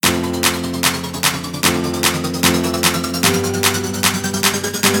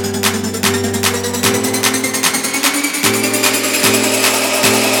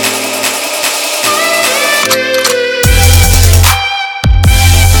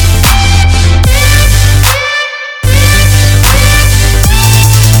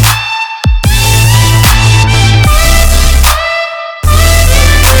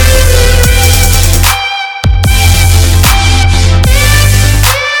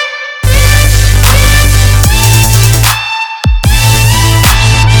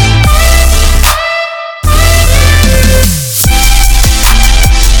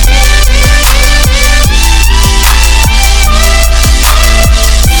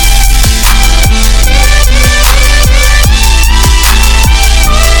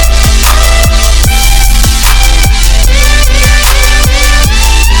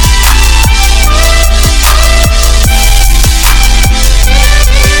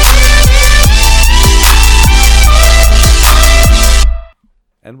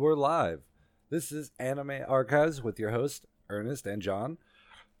we're live. This is Anime Archives with your host, Ernest and John.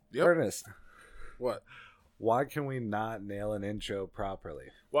 Yep. Ernest, What? why can we not nail an intro properly?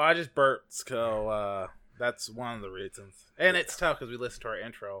 Well, I just burped, so that's one of the reasons. And it's tough because we listen to our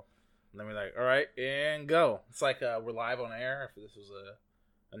intro, and then we're like, all right, and go. It's like we're live on air if this was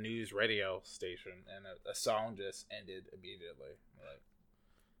a news radio station, and a song just ended immediately. Like,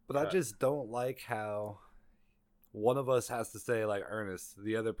 But I just don't like how one of us has to say like Ernest,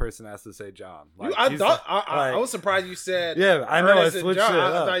 the other person has to say John. Like, I was surprised you said. Yeah, I know. Ernest I and switched John. it I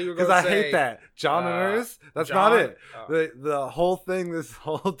up thought you were because gonna I hate say, that John and Ernest. That's John? not it. Oh. The whole thing, this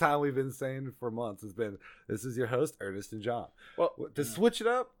whole time we've been saying for months has been, "This is your host, Ernest and John." Well, To switch it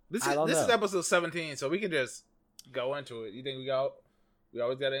up, this I don't is know. episode 17, so we can just go into it. You think we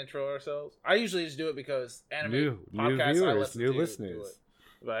always got to intro ourselves? I usually just do it because anime New podcasts I viewers, listen new to listeners. do it.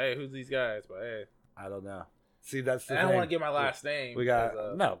 But hey, who's these guys? But hey, I don't know. See, that's the and I thing. don't want to give my last name. We got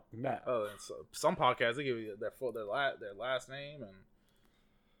because, no. Oh, and so, some podcasts they give you their last name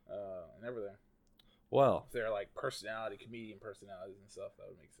and everything. Well, If they're like comedian personalities and stuff, that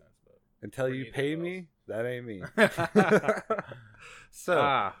would make sense. But until for you neither pay of me, that ain't me. us.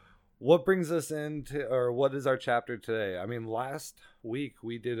 So, what brings us into, or what is our chapter today? I mean, last week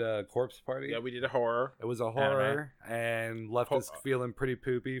we did a corpse party. Yeah, we did a horror. It was a horror and left us feeling pretty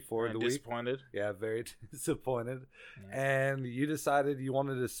poopy for And the week. disappointed. Yeah, very disappointed. Yeah. And you decided you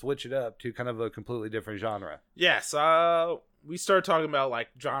wanted to switch it up to kind of a completely different genre. Yes, we started talking about like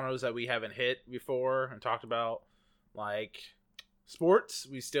genres that we haven't hit before, and talked about like sports.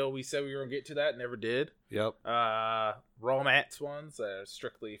 We said we were gonna get to that, never did. Yep. Romance ones that are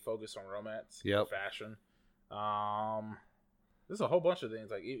strictly focused on romance. Yep. Fashion. There's a whole bunch of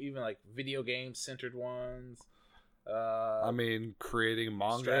things like even like video game centered ones. I mean, creating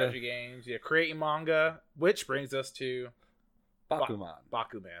manga. Strategy games. Yeah, creating manga, which brings us to Bakuman.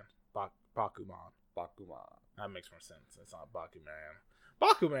 Bakuman. Bakuman. Bakuman. That makes more sense. It's not Bakuman.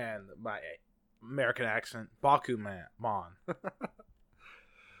 Bakuman, my American accent. Bakuman.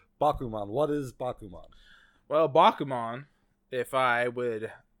 Bakuman. What is Bakuman? Well, Bakuman, if I would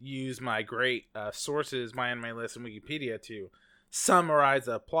use my great sources, my anime list, and Wikipedia to summarize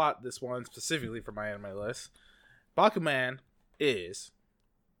the plot, this one specifically for my anime list, Bakuman is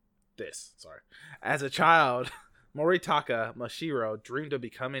this. Sorry. As a child, Moritaka Mashiro dreamed of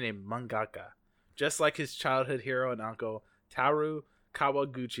becoming a mangaka, just like his childhood hero and uncle, Taru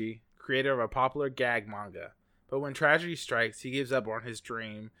Kawaguchi, creator of a popular gag manga. But when tragedy strikes, he gives up on his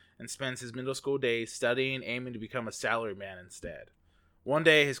dream and spends his middle school days studying, aiming to become a salaryman instead. One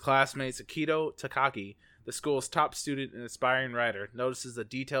day, his classmate Akito Takagi, the school's top student and aspiring writer, notices the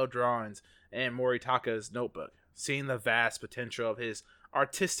detailed drawings in Moritaka's notebook. Seeing the vast potential of his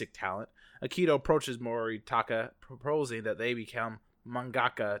artistic talent, Akito approaches Moritaka, proposing that they become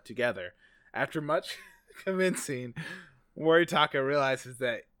mangaka together. After much convincing, Moritaka realizes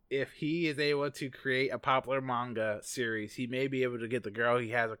that if he is able to create a popular manga series, he may be able to get the girl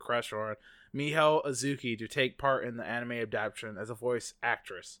he has a crush on, Miho Azuki, to take part in the anime adaptation as a voice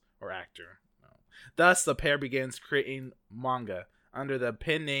actress or actor. Thus, the pair begins creating manga under the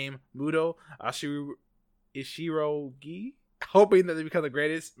pen name Muto Ishirogi, hoping that they become the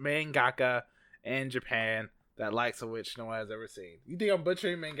greatest mangaka in Japan, that likes of which no one has ever seen. You think I'm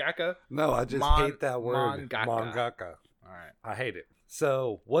butchering mangaka? No, I just hate that word. Mangaka. Mangaka. All right. I hate it.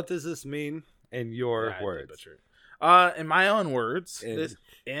 So, what does this mean in your Yeah, I did words? butcher it. In my own words, In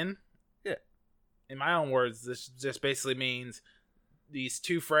my own words, this just basically means these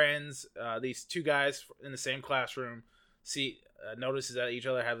two friends, these two guys in the same classroom, notices that each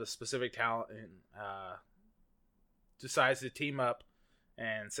other have a specific talent and decides to team up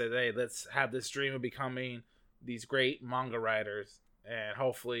and say, hey, let's have this dream of becoming these great manga writers and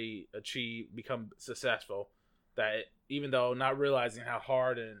hopefully become successful. That even though not realizing how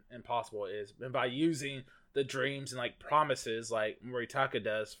hard and impossible it is, and by using the dreams and like promises like Moritaka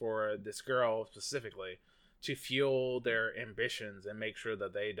does for this girl specifically to fuel their ambitions and make sure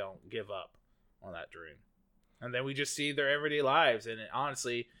that they don't give up on that dream. And then we just see their everyday lives, and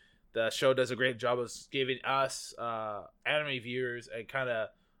honestly the show does a great job of giving us anime viewers a kind of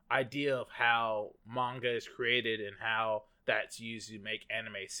idea of how manga is created and how that's used to make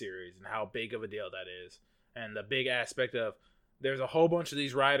anime series and how big of a deal that is. And the big aspect of there's a whole bunch of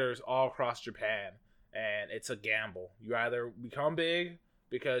these writers all across Japan, and it's a gamble. You either become big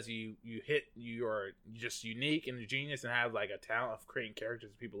because you're just unique and a genius and have like a talent of creating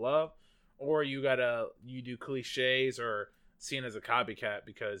characters that people love, or you do cliches or seen as a copycat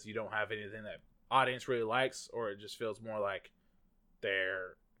because you don't have anything that audience really likes, or it just feels more like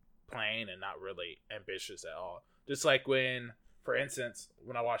they're plain and not really ambitious at all. Just like when for instance,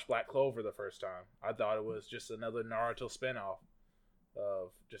 when I watched Black Clover the first time, I thought it was just another Naruto spinoff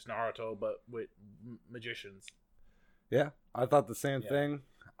of just Naruto, but with magicians. Yeah, I thought the same thing.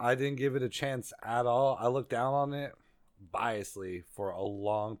 I didn't give it a chance at all. I looked down on it biasly for a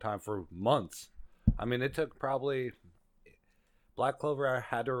long time, for months. I mean, it took probably... Black Clover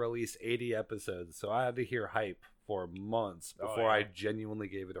had to release 80 episodes, so I had to hear hype for months before I genuinely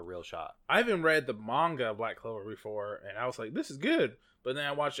gave it a real shot. I haven't read the manga of Black Clover before, and I was like, this is good. But then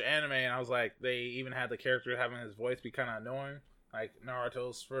I watched the anime, and I was like, they even had the character having his voice be kind of annoying, like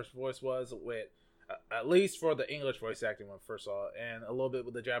Naruto's first voice was, with at least for the English voice acting when I first saw it, and a little bit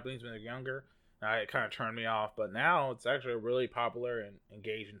with the Japanese when they're younger. It kind of turned me off, but now it's actually a really popular and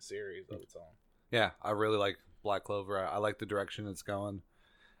engaging series of its own. Yeah, I really like Black Clover. I like the direction it's going.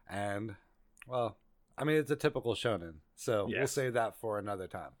 And, well, I mean, it's a typical shonen, so we'll save that for another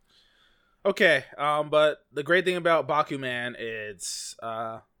time. Okay, but the great thing about Bakuman is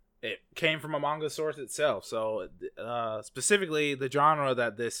it came from a manga source itself. So, specifically, the genre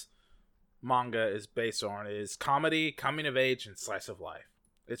that this manga is based on is comedy, coming of age, and slice of life.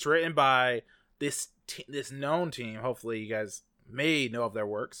 It's written by this known team. Hopefully, you guys may know of their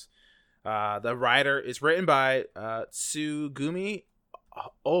works. The writer is written by Tsugumi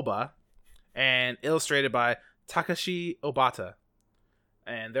Oba and illustrated by Takashi Obata.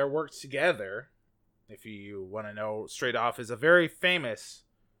 And their work together, if you want to know straight off, is a very famous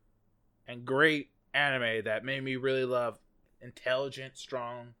and great anime that made me really love intelligent,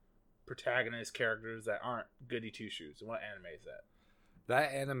 strong protagonist characters that aren't goody two-shoes. And what anime is that?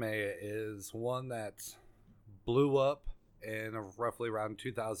 That anime is one that blew up in roughly around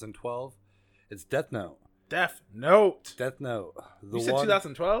 2012. It's Death Note. Death Note. Death Note. You said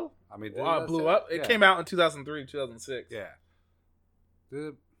 2012? I mean, wow, it blew up. It came out in 2003, 2006. Yeah.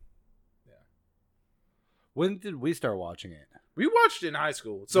 When did we start watching it? We watched it in high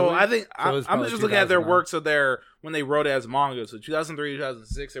school. So I think I'm just looking at their works of when they wrote it as manga. So 2003,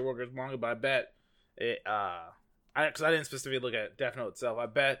 2006, they wrote it as manga, but I bet it, because I didn't specifically look at Death Note itself. I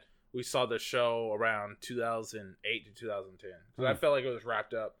bet we saw the show around 2008 to 2010. Because I felt like it was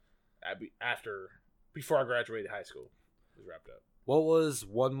wrapped up before I graduated high school. It was wrapped up. What was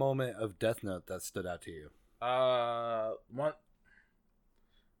one moment of Death Note that stood out to you?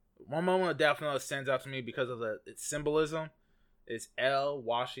 One moment of Death Note that stands out to me because of its symbolism is L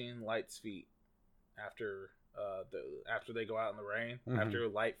washing Light's feet after they go out in the rain. Mm-hmm. After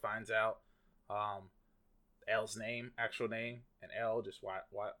Light finds out L's actual name, and L just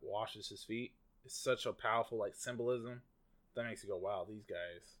washes his feet. It's such a powerful symbolism that makes you go, "Wow, these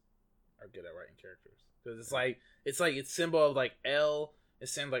guys are good at writing characters." Because it's symbol of L. It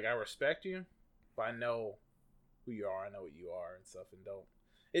seems like I respect you, but I know who you are. I know what you are and stuff, and don't.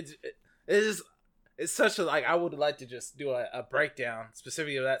 It's such a I would like to just do a breakdown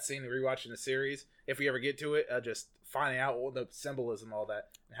specifically of that scene and rewatching the series if we ever get to it. Just finding out all the symbolism, all that,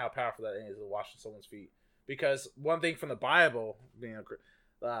 and how powerful that is of washing someone's feet. Because one thing from the Bible,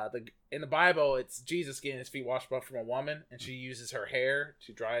 in the Bible, it's Jesus getting his feet washed from a woman, and she uses her hair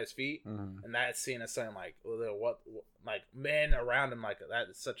to dry his feet, and that's seen as something men around him that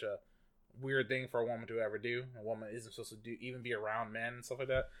is such a weird thing for a woman to ever do. A woman isn't supposed to even be around men and stuff like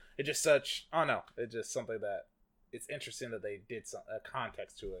that. It's just such, I don't know. It's just something that it's interesting that they did a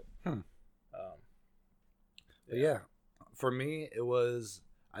context to it. Yeah, for me, it was,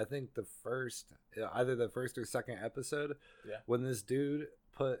 I think either the first or second episode, when this dude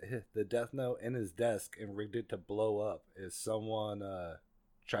put the Death Note in his desk and rigged it to blow up, is someone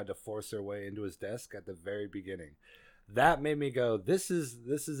tried to force their way into his desk at the very beginning. That made me go, this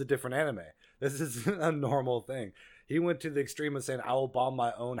is a different anime. This is a normal thing. He went to the extreme of saying, I will bomb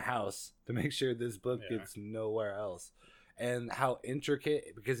my own house to make sure this book gets nowhere else. And how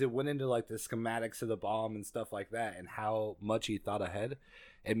intricate, because it went into the schematics of the bomb and stuff like that, and how much he thought ahead.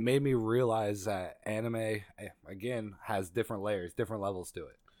 It made me realize that anime, again, has different layers, different levels to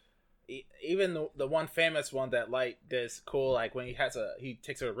it. Even the one famous one that is cool, when he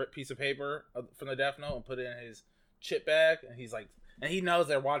takes a ripped piece of paper from the Death Note and put it in his chip bag, and he knows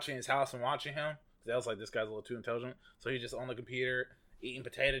they're watching his house and watching him. That was this guy's a little too intelligent, so he's just on the computer eating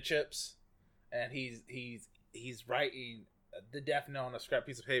potato chips, and he's writing the Death Note on a scrap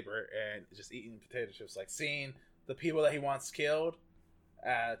piece of paper and just eating potato chips, seeing the people that he wants killed,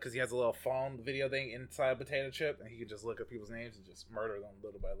 because he has a little phone video thing inside a potato chip, and he can just look at people's names and just murder them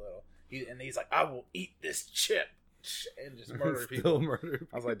little by little. He's like, I will eat this chip, and just murder people.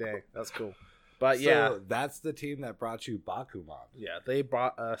 I was like, dang, that's cool. But so that's the team that brought you Bakuman. Yeah, they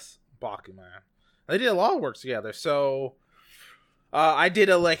brought us Bakuman. They did a lot of work together. So I did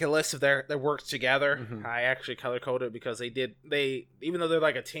a list of their works together. Mm-hmm. I actually color coded it because they even though they're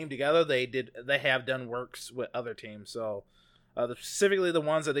like a team together, they have done works with other teams. So specifically the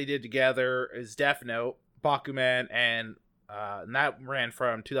ones that they did together is Death Note, Bakuman, and that ran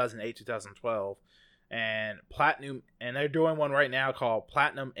from 2008 2012, and Platinum, and they're doing one right now called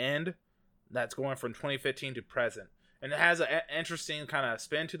Platinum End, that's going from 2015 to present, and it has an interesting kind of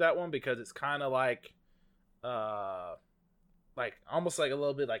spin to that one because it's kind of like almost like a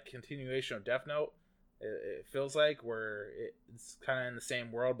little bit like continuation of Death Note. It feels like where it's kind of in the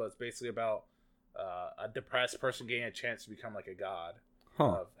same world, but it's basically about a depressed person getting a chance to become like a god,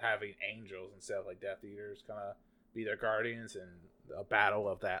 of having angels instead of like Death Eaters kind of be their guardians, and a battle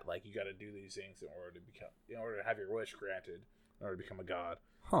of that, like you got to do these things in order to have your wish granted, in order to become a god.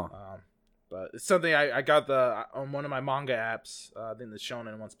 But it's something I got on one of my manga apps. I think the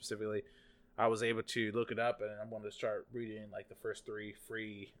Shonen one specifically. I was able to look it up, and I wanted to start reading like the first 3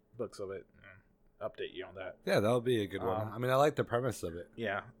 free books of it. And update you on that. Yeah, that would be a good one. I mean, I like the premise of it.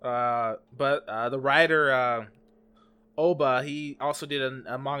 Yeah, but the writer Oba, he also did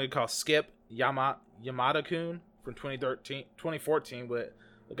a manga called Skip Yamada-kun from 2014 with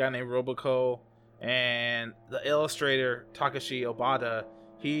a guy named Roboco, and the illustrator Takashi Obata.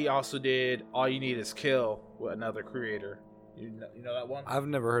 He also did All You Need Is Kill with another creator. You know that one? I've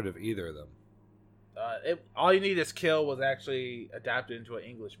never heard of either of them. All You Need Is Kill was actually adapted into an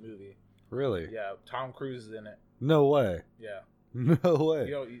English movie. Really? Yeah, Tom Cruise is in it. No way. Yeah. No way.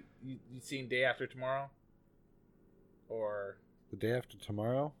 You seen Day After Tomorrow? Or The Day After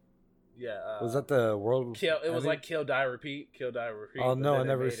Tomorrow? Yeah. Was that the world? It was like Kill Die Repeat. Kill Die Repeat. Oh no, I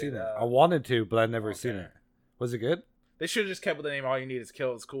never seen it. I wanted to, but I never seen it. Was it good? They should have just kept with the name All You Need Is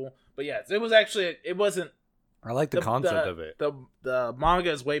Kill. It's cool. But yeah, it was actually. It wasn't. I like the concept of it. The manga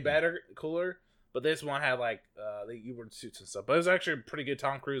is way better, cooler. But this one had like the Uber suits and stuff. But it was actually a pretty good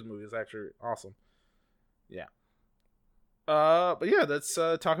Tom Cruise movie. It's actually awesome. Yeah. But yeah, let's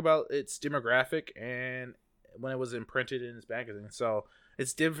talk about its demographic and when it was imprinted in its magazine. So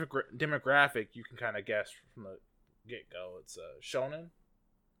its demographic, you can kind of guess from the get go. It's shonen.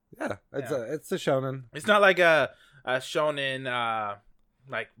 Yeah, it's a shonen. It's not like a shonen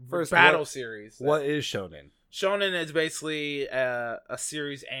like first battle series. What is shonen? Shonen is basically a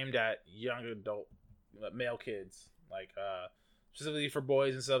series aimed at young adult male kids, like specifically for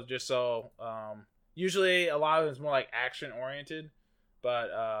boys and stuff. Just so usually a lot of it is more like action oriented, but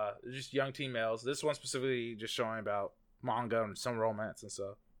just young teen males. This one specifically just showing about manga and some romance and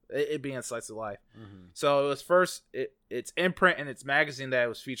stuff. It being slice of life. Mm-hmm. So it was first its imprint and its magazine that it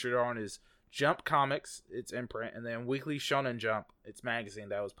was featured on is Jump Comics, its imprint, and then Weekly Shonen Jump, its magazine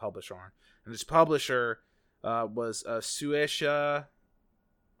that was published on. And its publisher was Shueisha.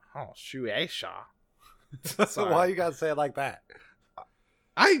 Oh, Shueisha. Why you gotta say it like that?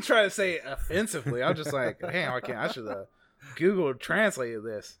 I ain't trying to say it offensively. I'm just like, damn, I should have Google translated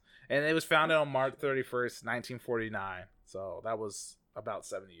this. And it was founded on March 31st, 1949. So that was about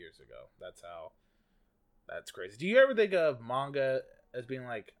 70 years ago. That's crazy. Do you ever think of manga as being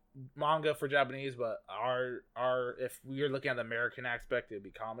like manga for Japanese, but our if we are looking at the American aspect, it'd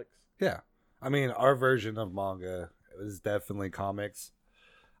be comics? Yeah. I mean, our version of manga is definitely comics.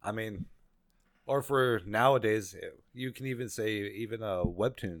 I mean, or for nowadays, you can even say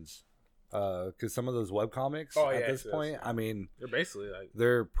webtoons. Because some of those webcomics at this point, I mean,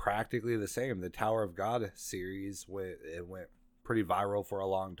 they're practically the same. The Tower of God series went pretty viral for a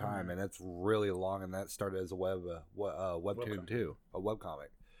long time, and it's really long, and that started as a webtoon too, a webcomic.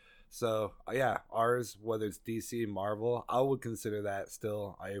 So yeah, ours, whether it's DC, Marvel, I would consider that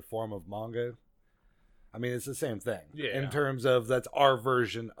still a form of manga. I mean, it's the same thing in terms of that's our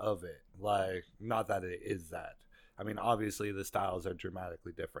version of it. Like, not that it is that. I mean, obviously the styles are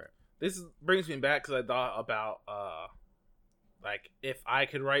dramatically different. This brings me back because I thought about like if I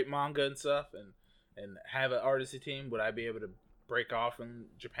could write manga and stuff and have an artisty team, would I be able to break off in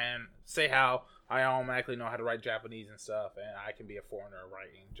Japan? Say how I automatically know how to write Japanese and stuff, and I can be a foreigner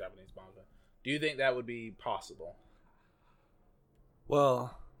writing Japanese manga. Do you think that would be possible?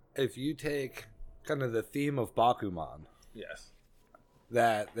 Well, if you take kind of the theme of Bakuman, yes,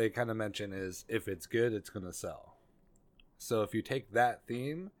 that they kind of mention is if it's good, it's going to sell. So if you take that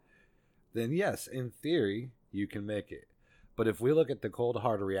theme, then yes, in theory, you can make it. But if we look at the cold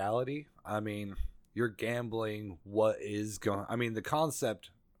hard reality, I mean, you're gambling the concept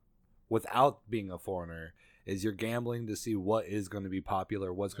without being a foreigner is you're gambling to see what is going to be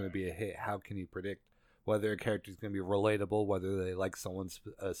popular, what's going to be a hit. How can you predict whether a character is going to be relatable, whether they like someone's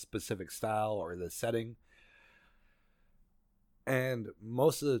specific style or the setting? And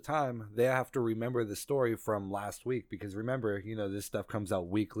most of the time, they have to remember the story from last week because remember, this stuff comes out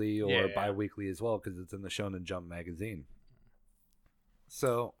weekly or bi-weekly as well because it's in the Shonen Jump magazine.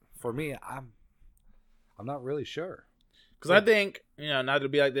 So for me, I'm not really sure. Because I think, not to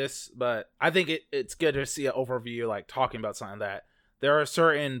be like this, but I think it's good to see an overview, like talking about something that there are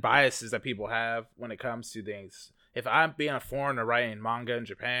certain biases that people have when it comes to things. If I'm being a foreigner writing manga in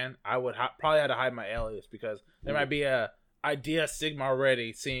Japan, I would probably have to hide my alias because there might be a idea stigma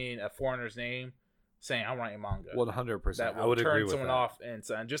already seeing a foreigner's name saying I'm writing manga. 100%. That I would agree turn with someone that. off. And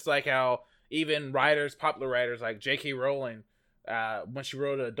just like how even popular writers like J.K. Rowling, when she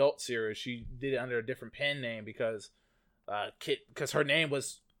wrote an adult series, she did it under a different pen name because her name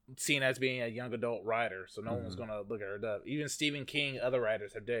was seen as being a young adult writer, so no one was going to look at her dub. Even Stephen King, other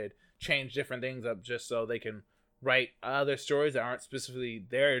writers have changed different things up just so they can write other stories that aren't specifically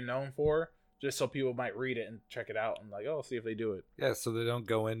they're known for, just so people might read it and check it out and like, oh, see if they do it. Yeah, so they don't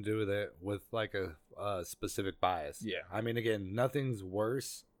go into it with like a specific bias. Yeah. I mean, again, nothing's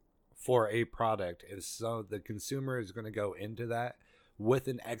worse for a product if the consumer is going to go into that with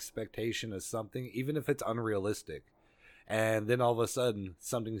an expectation of something, even if it's unrealistic. And then all of a sudden,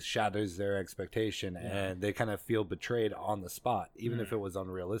 something shatters their expectation, and they kind of feel betrayed on the spot, even if it was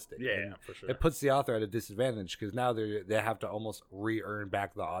unrealistic. Yeah, for sure. It puts the author at a disadvantage because now they have to almost re-earn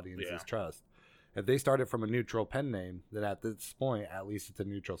back the audience's trust. If they started from a neutral pen name, then at this point, at least it's a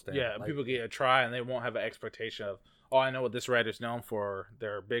neutral standard. Yeah, people get a try, and they won't have an expectation of, oh, I know what this writer's known for.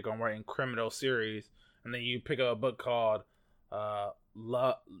 They're big on writing criminal series, and then you pick up a book called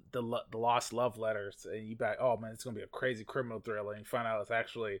the Lost Love Letters, and you bet, oh man, it's gonna be a crazy criminal thriller, and you find out it's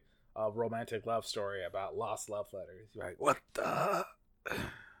actually a romantic love story about lost love letters. You're like, what the?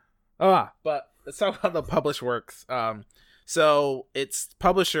 But let's talk about the published works. So its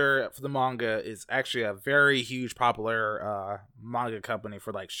publisher for the manga is actually a very huge, popular manga company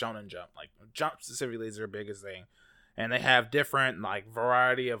for like Shonen Jump. Like Jump specifically is their biggest thing, and they have different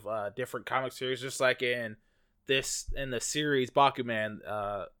variety of different comic series, just like in the series Bakuman.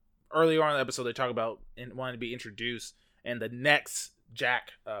 Earlier on in the episode, they talk about wanting to be introduced in the next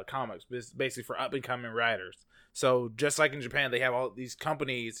Jack comics, basically for up and coming writers. So just like in Japan, they have all these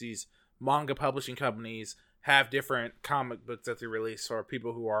companies, these manga publishing companies, have different comic books that they release for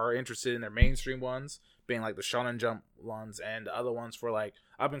people who are interested in their mainstream ones, being like the Shonen Jump ones, and the other ones for like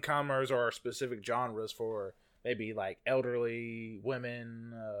up and comers or specific genres for maybe like elderly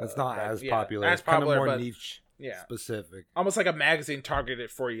women. That's not as popular. As popular, kind of more but niche. Yeah, specific. Almost like a magazine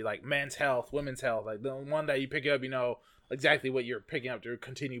targeted for you, like men's health, women's health. Like the one that you pick up, you know exactly what you're picking up to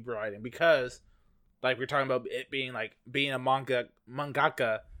continue writing. Because, like we're talking about it being like being a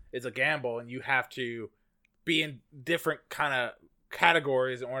mangaka is a gamble, and you have to be in different kind of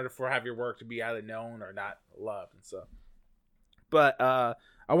categories in order for have your work to be either known or not loved and stuff. But I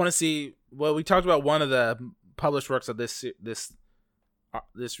want to see. Well, we talked about one of the published works of this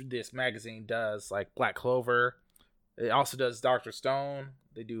magazine does, like Black Clover. It also does Dr. Stone.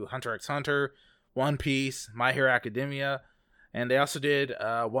 They do Hunter x Hunter, One Piece, My Hero Academia, and they also did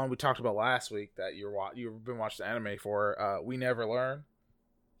one we talked about last week that you've been watching the anime for. We Never Learn.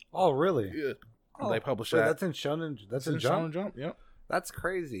 Oh, really? Yeah. They published that. That's in Shonen. That's in Shonen Jump. Yep. That's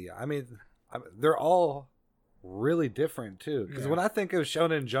crazy. I mean, they're all really different too. Because when I think of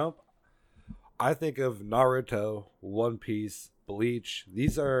Shonen Jump, I think of Naruto, One Piece, Bleach.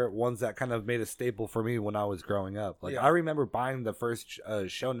 These are ones that kind of made a staple for me when I was growing up. Like I remember buying the first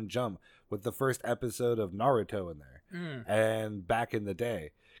Shonen Jump with the first episode of Naruto in there, and back in the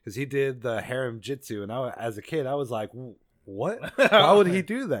day, because he did the harem jitsu, and as a kid, I was like, what? Why would he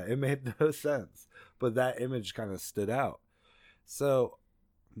do that? It made no sense. But that image kind of stood out. So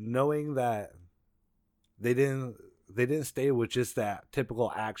knowing that they didn't stay with just that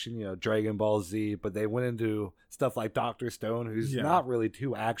typical action, Dragon Ball Z, but they went into stuff like Dr. Stone, who's not really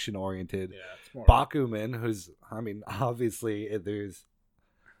too action oriented. Yeah, Bakuman, who's, I mean, obviously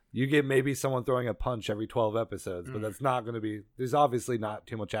you get maybe someone throwing a punch every 12 episodes, but that's not going to be, there's obviously not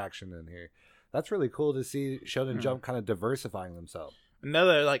too much action in here. That's really cool to see Shonen Jump kind of diversifying themselves.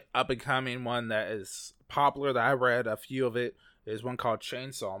 Another like up and coming one that is popular that I read a few of it is one called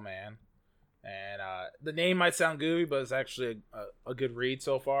Chainsaw Man, and the name might sound goofy, but it's actually a good read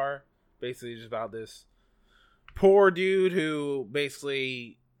so far. Basically, just about this poor dude who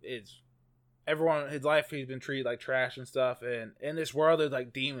basically is his life he's been treated like trash and stuff, and in this world there's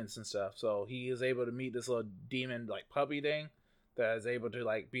like demons and stuff. So he is able to meet this little demon like puppy thing that is able to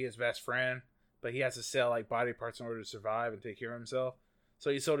like be his best friend. But he has to sell like body parts in order to survive and take care of himself.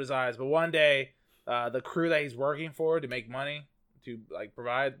 So he sold his eyes. But one day, the crew that he's working for to make money to like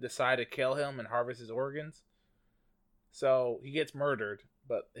provide decide to kill him and harvest his organs. So he gets murdered,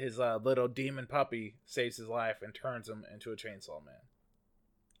 but his little demon puppy saves his life and turns him into a chainsaw man.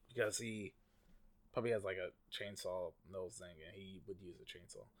 Because puppy has like a chainsaw nose thing, and he would use a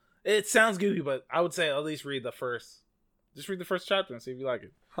chainsaw. It sounds goofy, but I would say at least read the first chapter and see if you like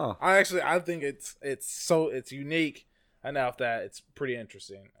it. Huh. I think it's unique enough that it's pretty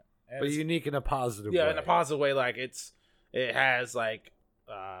interesting. And but unique in a positive way. Yeah, in a positive way. Like it has like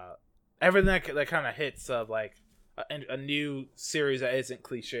everything that kind of hits of like a new series that isn't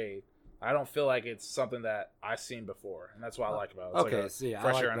cliched. I don't feel like it's something that I've seen before, and that's what I like about it. It's okay, like see,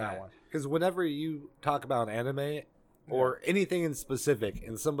 fresh I air like on that that one. Because whenever you talk about anime or anything in specific,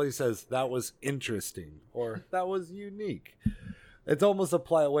 and somebody says that was interesting or that was unique, it's almost a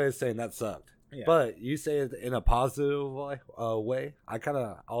polite way of saying that sucked. Yeah. But you say it in a positive way.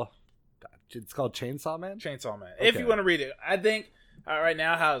 It's called Chainsaw Man? Chainsaw Man. Okay. If you want to read it. I think right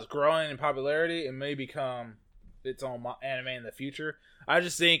now how it's growing in popularity, it may become its own anime in the future. I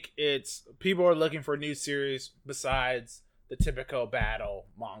just think people are looking for a new series besides the typical battle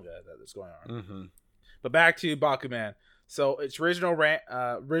manga that is going on. Mm-hmm. But back to Bakuman. So its original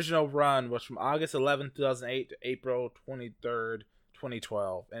run was from August 11th, 2008 to April 23rd,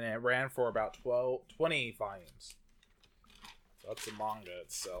 2012. And it ran for about 20 volumes. So that's the manga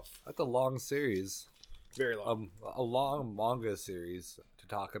itself. That's a long series. Very long. A long manga series to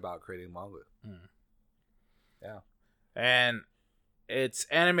talk about creating manga. Mm. Yeah. And its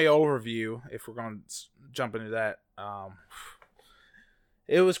anime overview, if we're going to jump into that,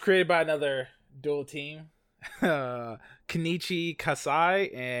 it was created by another dual team, Kenichi Kasai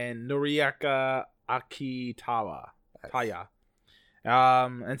and Noriaki Akitawa.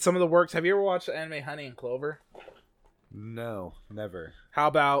 And some of the works. Have you ever watched the anime Honey and Clover? No, never. How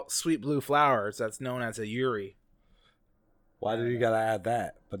about Sweet Blue Flowers? That's known as a Yuri. Why do you gotta add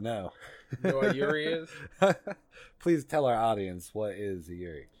that? But no. You know what Yuri is? Please tell our audience what is a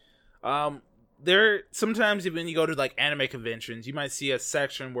Yuri. There sometimes when you go to like anime conventions, you might see a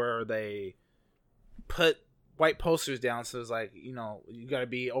section where they put white posters down. So it's like, you got to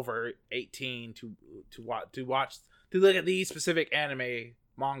be over 18 to look at these specific anime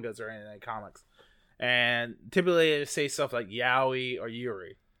mangas or anime comics. And typically they say stuff like yaoi or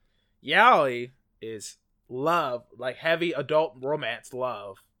yuri. Yaoi is love, like heavy adult romance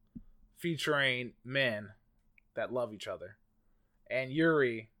love, featuring men that love each other. And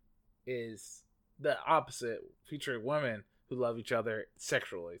yuri is the opposite, featuring women who love each other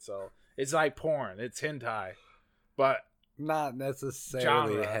sexually. So it's like porn, it's hentai, but not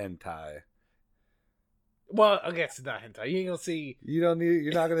necessarily genre. Hentai. Well, I guess it's not hentai. You ain't gonna see.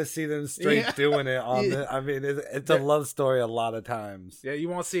 You're not gonna see them straight doing it on the. I mean, it's a love story a lot of times. Yeah, you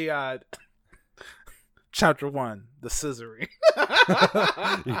won't see. Chapter 1, the scissoring.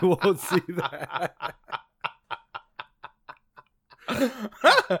 You won't see that.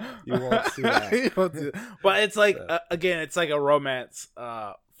 You won't see that. But it's like again, it's like a romance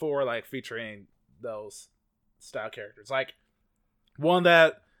for like featuring those style characters. Like one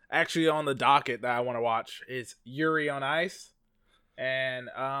that actually on the docket that I want to watch is Yuri on Ice, and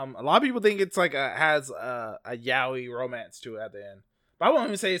a lot of people think it's like has a yaoi romance to it at the end. But I won't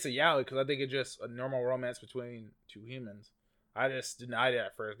even say it's a yaoi because I think it's just a normal romance between two humans. I just denied it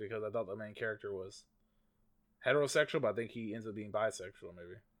at first because I thought the main character was heterosexual, but I think he ends up being bisexual.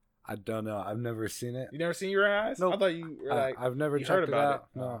 Maybe. I don't know. I've never seen it. You never seen Yuri on Ice? Nope. I thought you were like. I've never checked heard about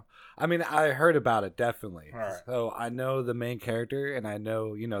it. No. I mean, I heard about it definitely. Right. So I know the main character and I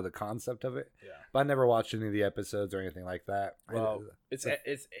know the concept of it. Yeah. But I never watched any of the episodes or anything like that. Well,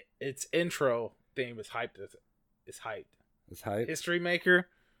 its intro theme is hyped. It's hyped. It's hyped. History Maker.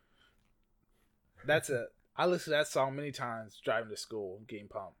 That's it. I listened to that song many times driving to school, getting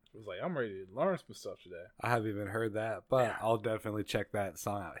pumped. It was like, I'm ready to learn some stuff today. I haven't even heard that, but I'll definitely check that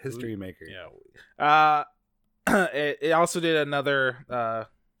song out. History Maker. Yeah. It also did another.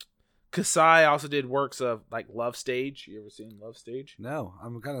 Kasai also did works of like Love Stage. You ever seen Love Stage? No,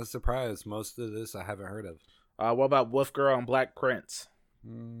 I'm kind of surprised. Most of this I haven't heard of. What about Wolf Girl and Black Prince?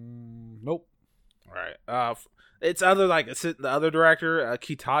 Nope. All right. It's other like the other director,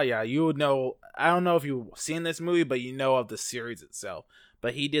 Kitaya. You would know. I don't know if you've seen this movie, but you know of the series itself.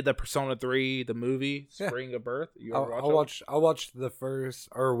 But he did the Persona 3, the movie, Spring of Birth. You ever watch I watched the first,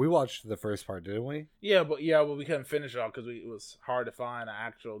 or we watched the first part, didn't we? Yeah, but we couldn't finish it all because it was hard to find an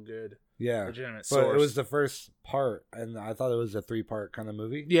actual good, legitimate source. But it was the first part, and I thought it was a 3-part kind of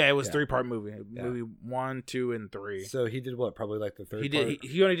movie. Yeah, it was 3-part movie. Movie 1, 2, and 3. So he did what? Probably like the third.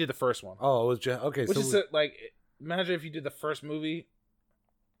 He only did the first one. Oh, it was just okay. Which is like, imagine if you did the first movie.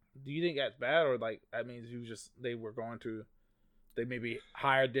 Do you think that's bad, or like that means they maybe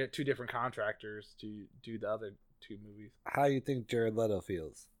hired 2 different contractors to do the other two movies. How do you think Jared Leto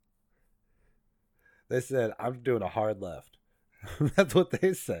feels? They said, I'm doing a hard left. That's what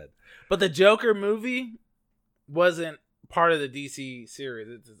they said. But the Joker movie wasn't part of the DC series.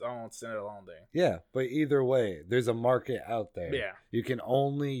 It's its own standalone thing. Yeah, but either way, there's a market out there. Yeah. You can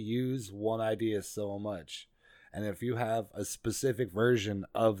only use one idea so much. And if you have a specific version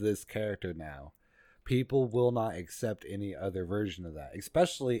of this character now, people will not accept any other version of that.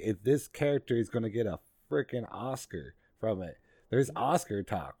 Especially if this character is going to get a freaking Oscar from it. There's Oscar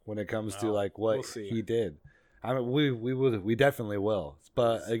talk when it comes to like what he did. I mean, we definitely will.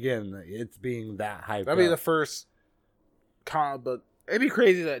 But again, it's being that hyped. That'd be the first comic book. It'd be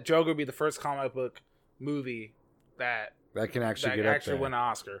crazy that Joker would be the first comic book movie that can actually get up there. win an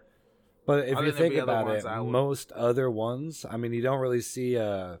Oscar. But if you think about it, most other ones, I mean, you don't really see.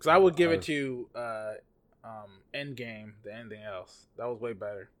 Because I would give it to Endgame than anything else. That was way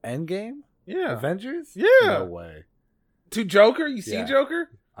better. Endgame? Yeah. Avengers? Yeah. No way. To Joker? You seen Joker?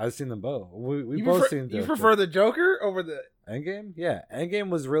 I've seen them both. We both seen them. You prefer the Joker over the Endgame? Yeah. Endgame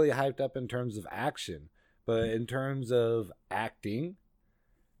was really hyped up in terms of action. But in terms of acting,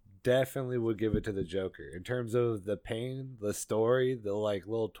 definitely would give it to the Joker. In terms of the pain, the story, the like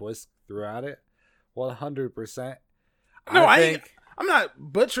little twist throughout it, 100%. No, I'm not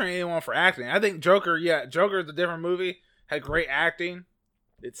butchering anyone for acting. I think Joker is a different movie. Had great acting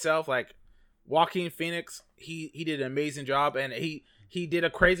itself. Like Joaquin Phoenix, he did an amazing job, and he did a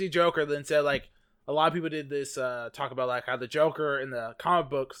crazy Joker. Then said like a lot of people did this talk about like how the Joker in the comic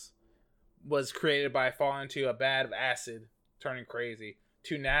books was created by falling into a bad of acid, turning crazy,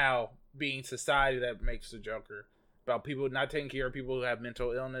 to now being society that makes the Joker. About people not taking care of people who have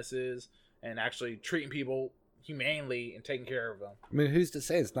mental illnesses and actually treating people humanely and taking care of them. I mean, who's to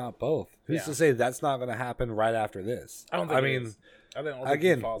say it's not both? Who's to say that's not going to happen right after this? I don't think I think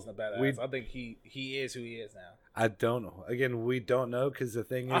again, he falls in the bad ass. I think he is who he is now. I don't know. Again, we don't know because the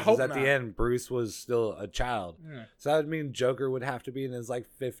thing is at the end, Bruce was still a child. Yeah. So that would mean Joker would have to be in his like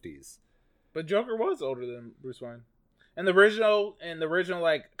 50s. But Joker was older than Bruce Wayne. And the original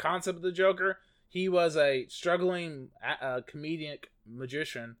like concept of the Joker, he was a struggling comedic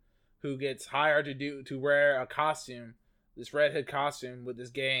magician who gets hired to wear a costume, this redhead costume with this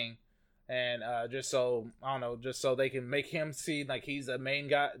gang, and just so they can make him seem like he's the main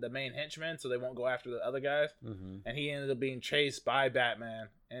guy, the main henchman, so they won't go after the other guys. Mm-hmm. And he ended up being chased by Batman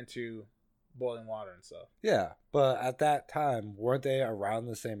into boiling water and stuff. Yeah, but at that time, weren't they around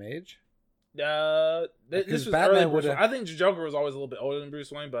the same age? This was Batman early. I think Joker was always a little bit older than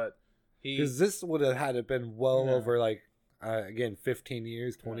Bruce Wayne, but because this would have had been well over like again 15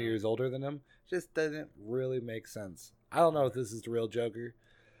 years, 20 years older than him. Just doesn't really make sense. I don't know if this is the real Joker.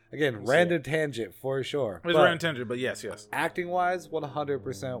 Again, random tangent for sure. It was random tangent, but yes. Acting wise,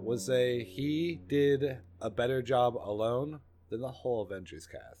 100% would say he did a better job alone than the whole Avengers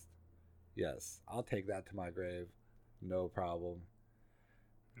cast. Yes, I'll take that to my grave. No problem.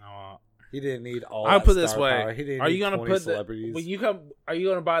 No. He didn't need all. I'll put it this way: are you gonna put celebrities? When you come? Are you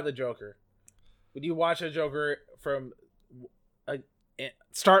gonna buy the Joker? Would you watch a Joker from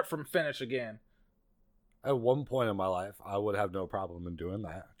start from finish again? At one point in my life, I would have no problem in doing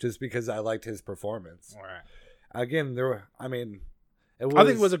that, just because I liked his performance. All right. Again, I think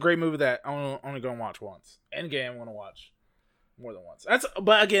it was a great movie that I'm only gonna watch once. Endgame, I'm gonna watch more than once.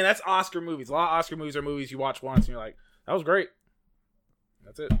 But again, that's Oscar movies. A lot of Oscar movies are movies you watch once and you're like, that was great.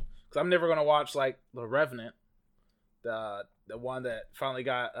 That's it. Because I'm never gonna watch like The Revenant, the one that finally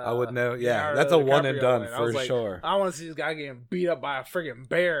got. I would know. Yeah, that's a one and done for sure. I want to see this guy getting beat up by a freaking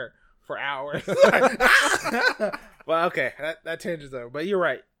bear for hours. Well, okay, that changes though. But you're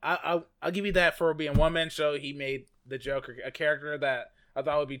right. I'll give you that for being one man show. He made the Joker a character that I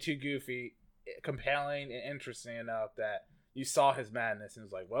thought would be too goofy, compelling, and interesting enough that you saw his madness and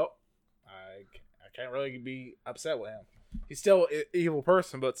was like, well, I can't really be upset with him. He's still an evil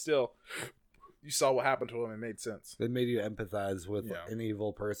person, but still, you saw what happened to him and it made sense. It made you empathize with an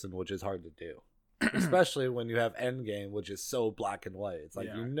evil person, which is hard to do. Especially when you have Endgame, which is so black and white. It's like,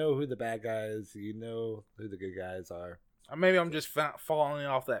 you know who the bad guys, you know who the good guys are. Or maybe I'm just falling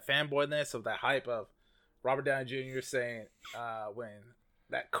off that fanboyness of that hype of Robert Downey Jr. saying, when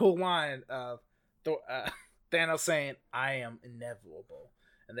that cool line of Thanos saying, I am inevitable.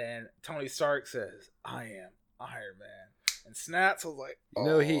 And then Tony Stark says, I am Iron Man. And snaps, I was like, oh. You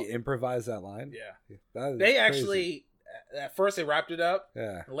know, he improvised that line. Yeah, they actually at first they wrapped it up.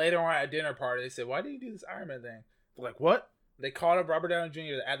 Yeah. Later on at a dinner party, they said, "Why did you do this Iron Man thing?" They're like, "What?" They called up Robert Downey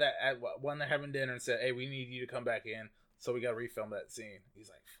Jr. at when they're having dinner and said, "Hey, we need you to come back in, so we got to refilm that scene."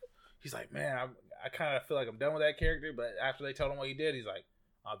 He's like, "Man, I kind of feel like I'm done with that character." But after they told him what he did, he's like,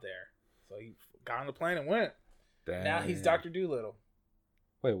 "I'm there." So he got on the plane and went. Damn. Now he's Dr. Doolittle.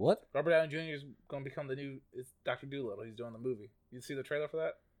 Wait, what? Robert Downey Jr. is going to become the new Dr. Doolittle. He's doing the movie. You see the trailer for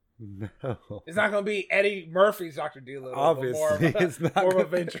that? No. It's not going to be Eddie Murphy's Dr. Doolittle. Obviously, it's not more of a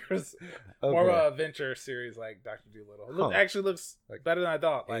ventures, more of a venture series like Dr. Doolittle. It actually looks like better than I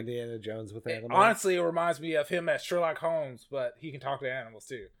thought. Like Indiana Jones with animals. Honestly, it reminds me of him as Sherlock Holmes, but he can talk to animals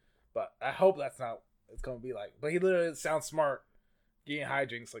too. But I hope that's not what it's going to be like. But he literally sounds smart, getting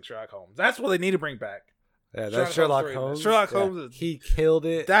hijinks like Sherlock Holmes. That's what they need to bring back. Yeah, that's Sherlock Holmes. Sherlock Holmes. He killed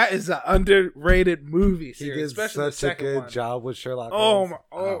it. That is an underrated movie series. He did such a good job with Sherlock Holmes.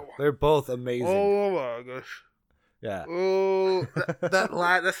 They're both amazing. Oh my gosh. Yeah. Oh,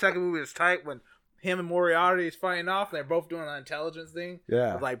 that second movie is tight when him and Moriarty is fighting off and they're both doing an intelligence thing.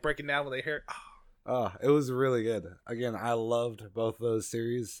 Yeah. Of like breaking down what they hear. Oh, it was really good. Again, I loved both those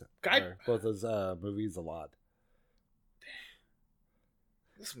series. Both those movies a lot.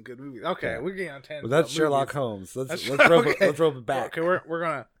 Some good movies. Okay, we're getting on tangent. Well, that's Sherlock Holmes. Let's rope it back. Okay, we're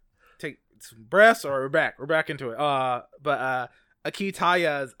gonna take some breaths, or we're back. We're back into it. But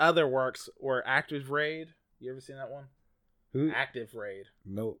Akitaya's other works were Active Raid. You ever seen that one? Who? Active Raid.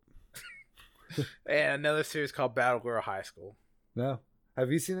 Nope. And another series called Battle Girl High School. No.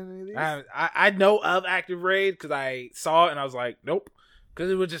 Have you seen any of these? I know of Active Raid because I saw it and I was like, nope, because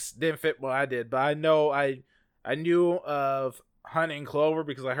it just didn't fit what I did. But I know I knew of Hunting Clover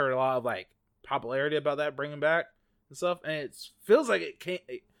because I heard a lot of like popularity about that bringing back and stuff, and it feels like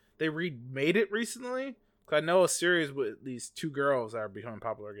they remade it recently. Cause I know a series with these two girls that are becoming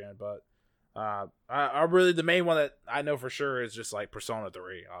popular again, but I really the main one that I know for sure is just like Persona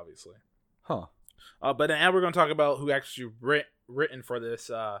 3, obviously. Huh. But now we're gonna talk about who actually written for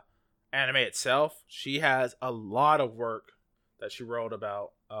this anime itself. She has a lot of work that she wrote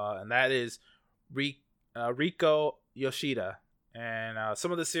about, and that is Riko Yoshida. And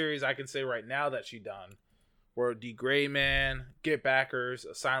some of the series I can say right now that she done were The Gray Man, Get Backers,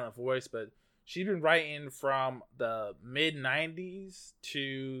 A Silent Voice, but she's been writing from the mid 90s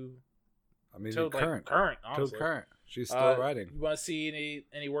to current. Honestly. Current. She's still writing. You want to see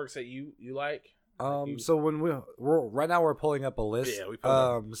any works that you like? So when we're right now we're pulling up a list. Yeah, we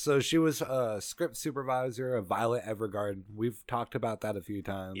pulled up. So she was a script supervisor of Violet Evergarden. We've talked about that a few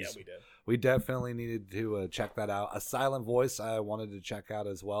times. Yeah, we did. We definitely needed to check that out. A Silent Voice I wanted to check out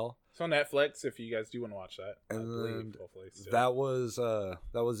as well. It's on Netflix if you guys do want to watch that. And that was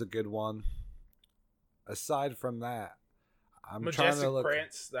a good one. Aside from that, I'm Majestic trying to look.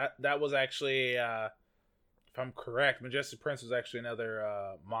 Prince. That was actually, if I'm correct, Majestic Prince was actually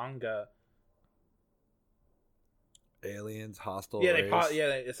another manga. Aliens, Hostile. Yeah,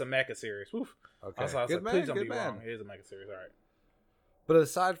 it's a mecha series. Woof. Okay, I was good like, man, please don't good be man. wrong. It is a mecha series. All right. But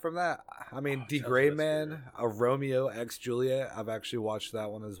aside from that, I mean, The Gray Man, a Romeo X Juliet. I've actually watched that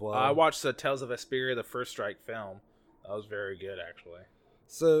one as well. I watched the Tales of Vesperia, the First Strike film. That was very good, actually.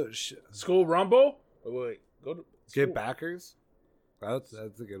 So, School Rumble. Wait, go to Get Backers. That's a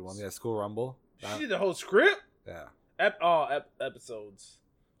good one. Yeah, School Rumble. She did the whole script. Yeah. Episodes.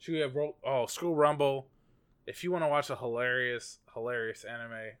 She wrote School Rumble. If you want to watch a hilarious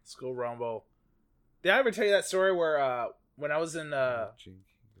anime, School Rumble. Did I ever tell you that story where when I was in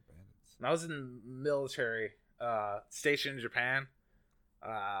military station in Japan,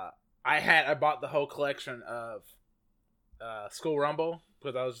 I bought the whole collection of School Rumble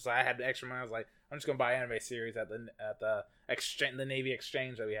because I had the extra money. I was like, I'm just gonna buy anime series at the Navy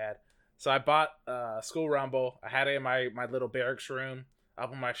exchange that we had. So I bought School Rumble. I had it in my little barracks room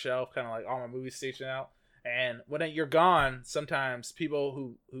up on my shelf, kind of like all my movies stationed out. And when you're gone, sometimes people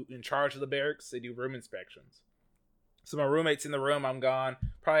who in charge of the barracks, they do room inspections. So my roommate's in the room, I'm gone,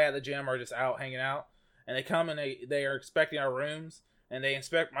 probably at the gym or just out hanging out. And they come and they are inspecting our rooms, and they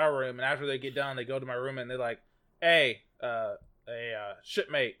inspect my room. And after they get done, they go to my room and they're like, "Hey,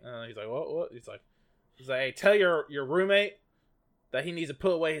 shipmate." And he's like, "What?" He's like, "Hey, tell your roommate that he needs to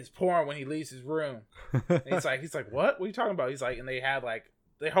put away his porn when he leaves his room." And he's like, "What? What are you talking about?" He's like, and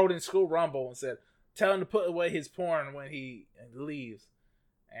they hold in School Rumble and said, "Tell him to put away his porn when he leaves."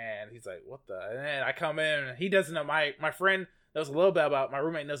 And he's like, "What the?" And then I come in and he doesn't know. My friend knows a little bit about, my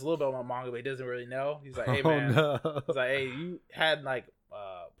roommate knows a little bit about manga, but he doesn't really know. He's like, "Hey man," he's like, "Hey, you had like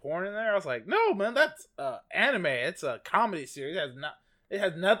porn in there?" I was like, "No man, that's anime. It's a comedy series. It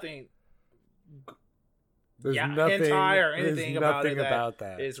has nothing. There's nothing hentai or anything about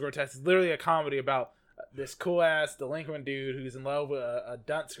that. It's grotesque. It's literally a comedy about this cool ass delinquent dude who's in love with a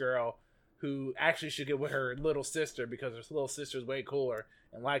dunce girl who actually should get with her little sister because her little sister's way cooler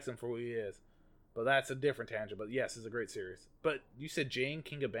and likes him for who he is." But that's a different tangent. But yes, it's a great series. But you said Jane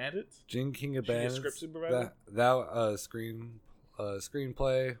King of Bandits? Jane King of Bandits. Script supervisor? That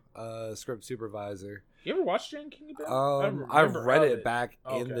screenplay, script supervisor. You ever watched Jane King? I've read it back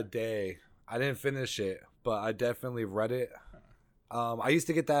in the day. I didn't finish it, but I definitely read it. I used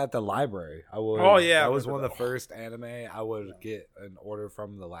to get that at the library. That was one of the first anime I would get an order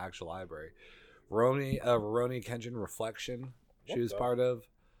from the actual library. Rurouni Kenshin Reflection. She was part of.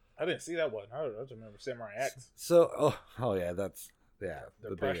 I didn't see that one. I just remember Samurai X. So, that's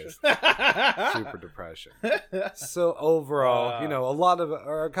the biggest. Super depression. So overall,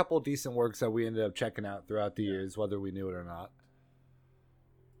 a couple of decent works that we ended up checking out throughout the years, whether we knew it or not.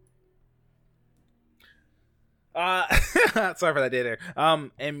 Sorry for that dead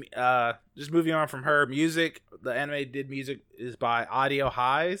air. Just moving on from her music, the anime did music is by Audio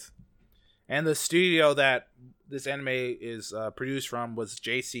Highs, and the studio that this anime is produced from was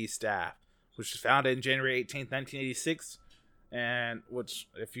JC Staff, which was founded in January 18th, 1986, and which,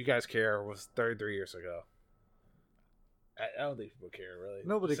 if you guys care, was 33 years ago. I don't think people care, really.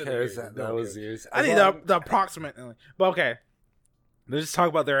 Nobody cares that was years. I think the approximate, but okay. Let's just talk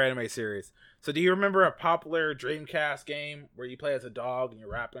about their anime series. So, do you remember a popular Dreamcast game where you play as a dog and you're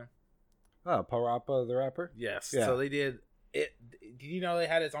rapping? Oh, Parappa the Rapper? Yes. Yeah. So they did it. Did you know they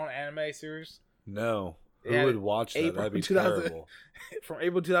had its own anime series? No. Who would watch that? That'd be terrible. From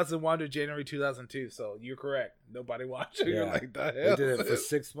April 2001 to January 2002. So you're correct. Nobody watched it. Yeah. You're like, the hell? They did it for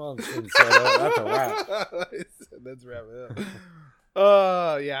 6 months. And so that's a wrap. Let's wrap it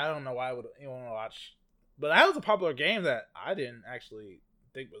up. Yeah, I don't know why I would even want to watch. But that was a popular game that I didn't actually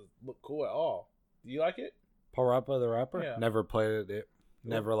think look cool at all. Do you like it? Parappa the Rapper? Yeah. Never played it.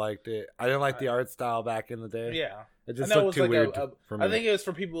 Never liked it. I didn't like the art style back in the day. Yeah. It just looked too weird for me. I think it was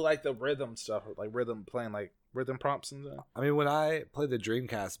for people who like the rhythm stuff, like playing like rhythm prompts and stuff. I mean, when I played the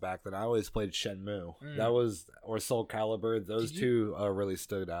Dreamcast back then, I always played Shenmue. That was, or Soul Calibur. Those two really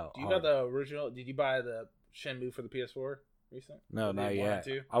stood out. Do you got the original? Did you buy the Shenmue for the PS4 recently? No, not yet.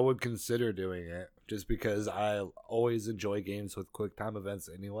 I would consider doing it just because I always enjoy games with quick time events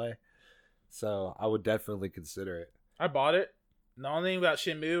anyway. So I would definitely consider it. I bought it. The only thing about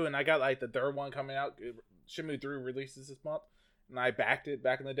Shenmue, and I got like the third one coming out. Shenmue 3 releases this month, and I backed it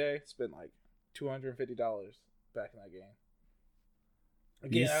back in the day. Spent like $250 back in that game.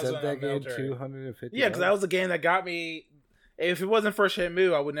 Again, you said that game $250? Yeah, because that was the game that got me. If it wasn't for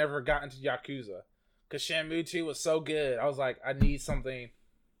Shenmue, I would never have gotten to Yakuza. Because Shenmue 2 was so good. I was like, I need something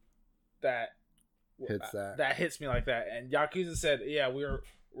that hits me like that. And Yakuza said, yeah,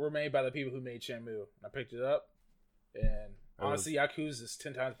 we're made by the people who made Shenmue. And I picked it up, and honestly, Yakuza is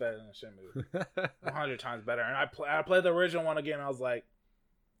 10 times better than Shenmue. 100 times better. And I played the original one again, and I was like,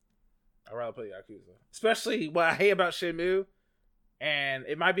 I'd rather play Yakuza. Especially what I hate about Shenmue, and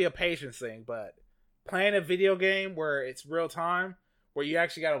it might be a patience thing, but playing a video game where it's real time, where you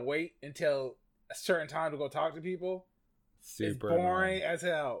actually got to wait until a certain time to go talk to people, it's boring as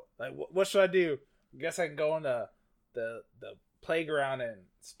hell. Like, what should I do? I guess I can go in the playground and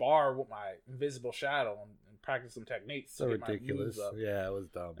spar with my invisible shadow and practice some techniques. So ridiculous. Yeah, it was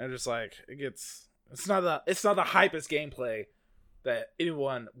dumb. And just like it's not the hypest gameplay that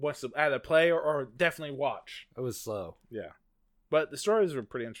anyone wants to either play or definitely watch. It was slow. Yeah, but the stories were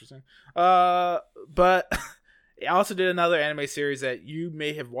pretty interesting. But I also did another anime series that you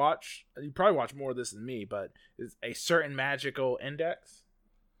may have watched. You probably watched more of this than me, but it's A Certain Magical Index.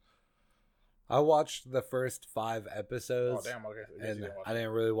 I watched the first 5 episodes. Oh, damn, okay. And I didn't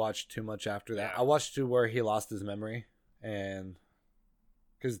really watch too much after that. Yeah. I watched to where he lost his memory. And...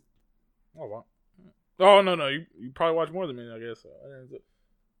 Because... Oh, wow. Oh, no. You probably watched more than me, I guess.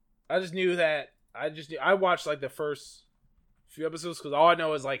 I just knew that... I watched, like, the first few episodes, because all I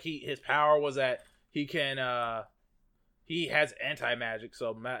know is, like, his power was that he can... he has anti-magic,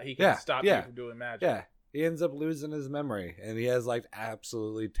 so he can stop you from doing magic. Yeah. He ends up losing his memory, and he has like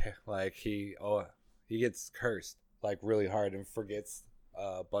absolutely he gets cursed like really hard and forgets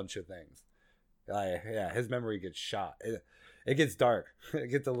a bunch of things. His memory gets shot. It gets dark. It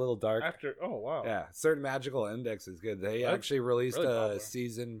gets a little dark after. Oh wow. Yeah, Certain Magical Index is good. They actually released a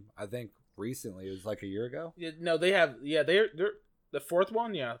season, I think recently. It was like a year ago. Yeah, no, they have. Yeah, they're the 4th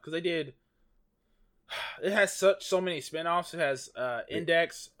one. Yeah, because they did. It has so many spinoffs. It has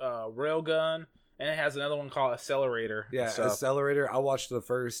Index, Railgun. And it has another one called Accelerator. Yeah, Accelerator. I watched the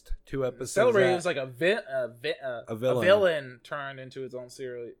first 2 episodes. Accelerator was like a villain turned into his own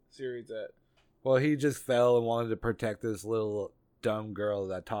series. Well, he just fell and wanted to protect this little dumb girl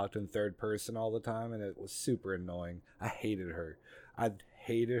that talked in third person all the time, and it was super annoying. I hated her. Oh,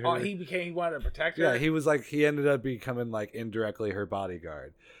 he wanted to protect her? Yeah, he ended up becoming like indirectly her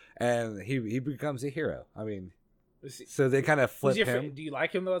bodyguard. And he becomes a hero. I mean... So they kind of flip him. Do you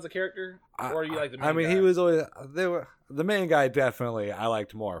like him though as a character, or do you like the main guy? He was always the main guy. Definitely, I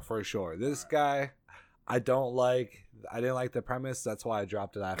liked more for sure. This guy, I didn't like the premise. That's why I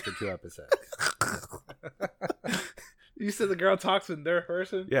dropped it after 2 episodes. You said the girl talks in third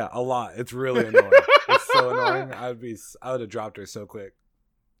person? Yeah, a lot. It's really annoying. It's so annoying. I would have dropped her so quick.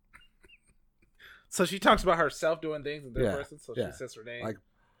 So she talks about herself doing things in third person. So she says her name. Like,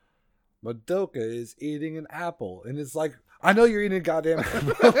 Madoka is eating an apple, and it's like, I know you're eating a goddamn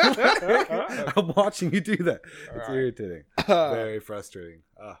apple. I'm watching you do that. It's irritating. Very frustrating.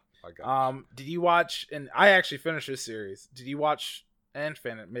 Oh my god. Did you watch? And I actually finished this series. Did you watch and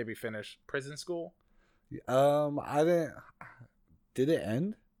finish Prison School? I didn't. Did it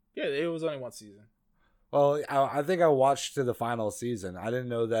end? Yeah, it was only 1 season. Well, I think I watched to the final season. I didn't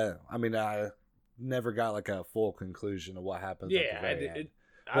know that. I mean, I never got like a full conclusion of what happens. Yeah, at the very end.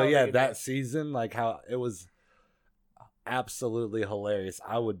 But yeah, that season, like how it was absolutely hilarious.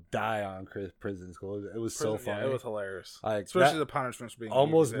 I would die on Prison School. It was so funny. Yeah, it was hilarious. Like, especially the punishments being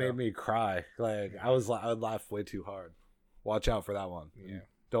almost made me cry. Like I would laugh way too hard. Watch out for that one. Yeah.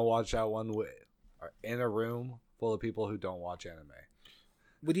 Don't watch that one in a room full of people who don't watch anime.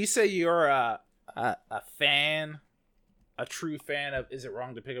 Would you say you're a fan, a true fan of Is It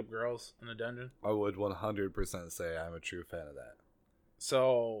Wrong to Pick Up Girls in a Dungeon? I would 100% say I'm a true fan of that.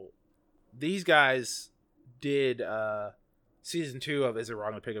 So, these guys did season 2 of Is It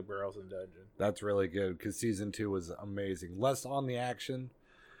Wrong to Pick Up Girls in a Dungeon? That's really good because season 2 was amazing. Less on the action,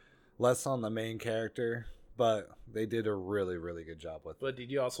 less on the main character, but they did a really, really good job with it. But did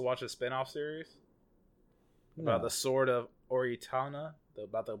you also watch a spin-off series? About the Sword of Oritana?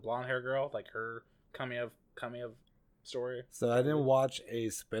 About the blonde hair girl? Like her coming of story? So I didn't watch a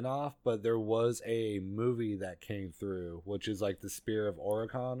spin-off, but there was a movie that came through, which is like the Spear of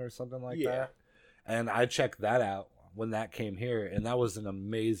Oricon or something like that. And I checked that out when that came here, and that was an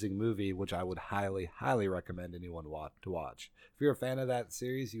amazing movie, which I would highly, highly recommend anyone to watch. If you're a fan of that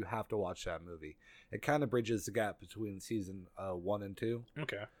series, you have to watch that movie. It kind of bridges the gap between season 1 and 2.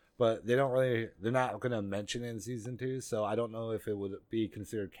 Okay. But they're not going to mention it in season 2, so I don't know if it would be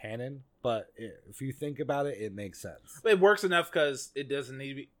considered canon. But if you think about it, it makes sense. It works enough because it doesn't need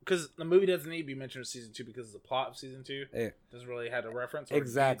to be, because the movie doesn't need to be mentioned in season 2 because of the plot of season 2 doesn't really have a reference.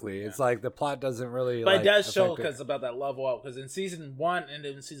 Exactly, it's like the plot doesn't really. But it does show because about that level up. Because in season 1 and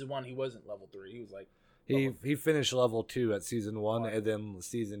in season 1 he wasn't level 3. He was like he finished level 2 at season 1, and then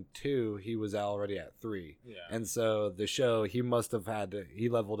season 2 he was already at 3. Yeah, and so the show he must have he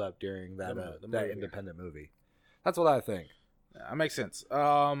leveled up during that that independent movie. That's what I think. Yeah, that makes sense.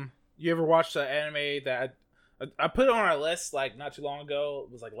 You ever watched the anime that I put it on our list like not too long ago?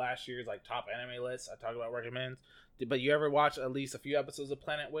 It was like last year's like top anime list. I talk about recommends. But you ever watch at least a few episodes of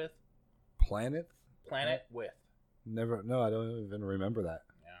Planet With? Planet With. Never. No, I don't even remember that.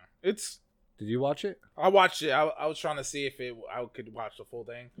 Yeah, it's. Did you watch it? I watched it. I was trying to see if I could watch the full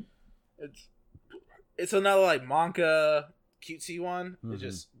thing. It's another like manga cutesy one. Mm-hmm. It's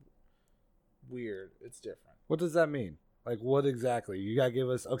just weird. It's different. What does that mean? Like, what exactly? You gotta give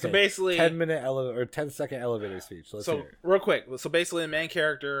us so basically 10-minute or 10-second elevator speech. Let's hear it. Real quick. So basically, the main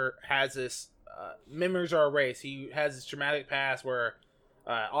character has this memories are erased. He has this traumatic past where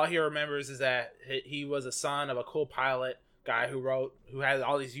all he remembers is that he was a son of a cool pilot guy who had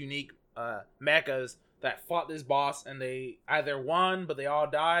all these unique mechas that fought this boss, and they either won but they all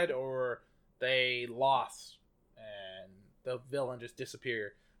died, or they lost and the villain just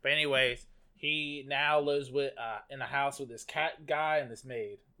disappeared. But anyways, he now lives with in a house with this cat guy and this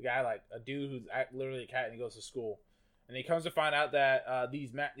maid. The guy, like a dude who's literally a cat, and he goes to school. And he comes to find out that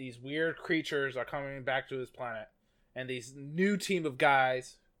these weird creatures are coming back to his planet, and these new team of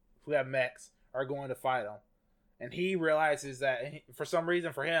guys who have mechs are going to fight them. And he realizes that for some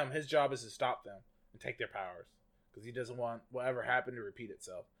reason, for him, his job is to stop them and take their powers, because he doesn't want whatever happened to repeat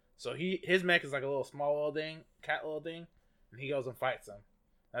itself. So his mech is like a little small little thing, cat little thing, and he goes and fights them.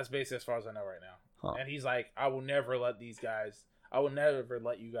 That's basically as far as I know right now. Huh. And he's like, I will never let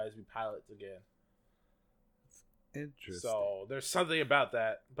you guys be pilots again. Interesting. So there's something about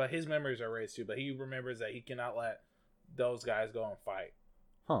that, but his memories are erased too. But he remembers that he cannot let those guys go and fight.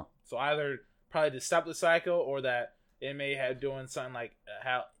 Huh. So either probably to stop the cycle, or that it may have doing something like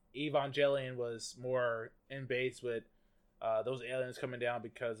how Evangelion was more in base with those aliens coming down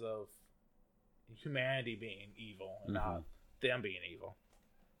because of humanity being evil and not them being evil.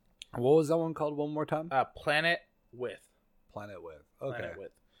 What was that one called one more time? Planet With. Planet With. Okay. Planet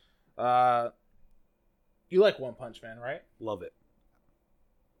With. You like One Punch Man, right? Love it.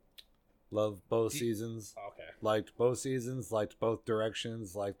 Love both seasons. Okay. Liked both seasons. Liked both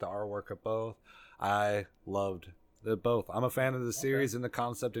directions. Liked the artwork of both. I loved both. I'm a fan of the series and the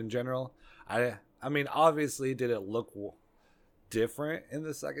concept in general. I mean, obviously, did it look different in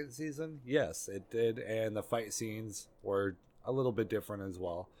the second season? Yes, it did, and the fight scenes were a little bit different as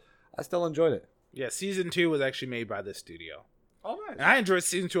well. I still enjoyed it. Yeah, season 2 was actually made by this studio. Oh, nice. And I enjoyed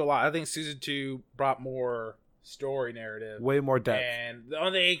season 2 a lot. I think season 2 brought more story narrative. Way more depth. And the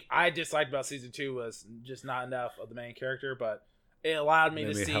only thing I disliked about season 2 was just not enough of the main character, but it allowed me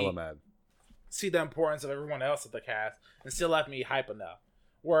to see the importance of everyone else of the cast and still left me hype enough.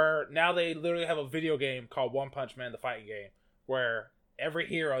 Where now they literally have a video game called One Punch Man, the fighting game, where every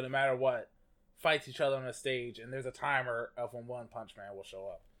hero, no matter what, fights each other on a stage, and there's a timer of when One Punch Man will show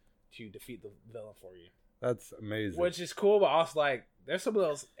up to defeat the villain for you. That's amazing. Which is cool, but also like there's some of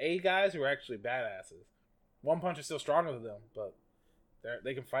those A guys who are actually badasses. One Punch is still stronger than them, but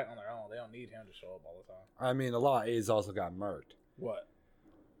they can fight on their own. They don't need him to show up all the time. I mean, a lot of A's also got murked. What?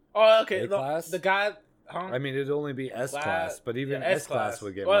 Oh, okay. A-class? The guy. Huh? I mean, it'd only be S-class, but even S-class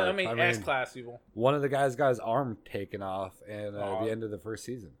would get well, murked. I mean, S-class people. One of the guys got his arm taken off in the end of the first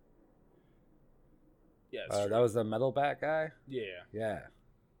season. Yeah, that was the metal bat guy? Yeah. Yeah.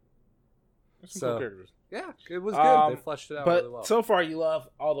 There's some cool characters. Yeah, it was good. They fleshed it out really well. But so far, you love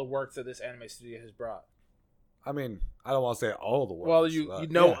all the works that this anime studio has brought. I mean, I don't want to say all the works. Well, you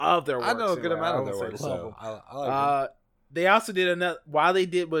know of their works. I know a good amount of their works. So I like they also did another. While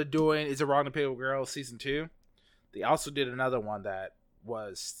they were doing "Is It Wrong to Pay a Girl" season 2, they also did another one that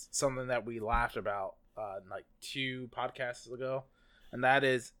was something that we laughed about like 2 podcasts ago, and that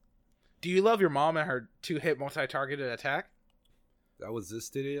is, do you love your mom and her 2-hit multi-targeted attack? That was this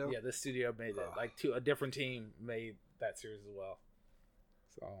studio? Yeah, this studio made it. Like a different team made that series as well.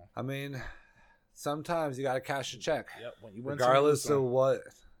 So I mean, sometimes you gotta cash a check. Yep. When you win, regardless of what.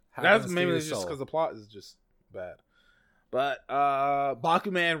 That's maybe just because the plot is just bad. But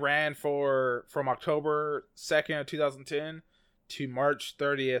Bakuman ran from October 2nd of 2010 to March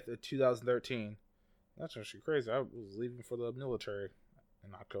 30th of 2013. That's actually crazy. I was leaving for the military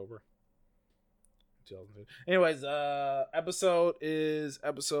in October 2010. Anyways,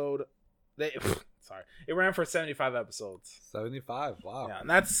 it ran for 75 episodes. 75, wow. Yeah, and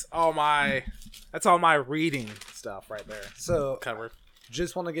that's all my reading stuff right there. So covered.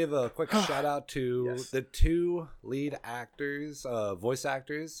 Just want to give a quick shout out to the 2 lead actors, voice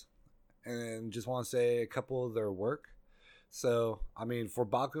actors, and just want to say a couple of their work. So, I mean, for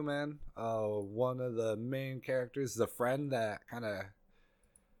Bakuman, one of the main characters, the friend that kind of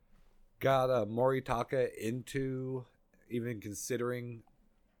got Moritaka into even considering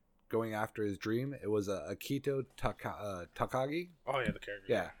going after his dream. It was Akito Takagi. Oh yeah, the character.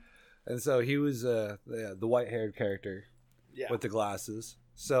 Yeah, and so he was the white-haired character. Yeah. With the glasses.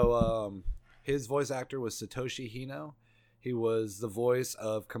 So his voice actor was Satoshi Hino. He was the voice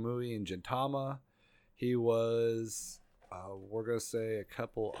of Kamui and Gintama. He was we're gonna say a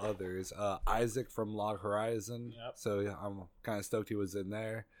couple others. Isaac from Log Horizon. Yep. So I'm kind of stoked he was in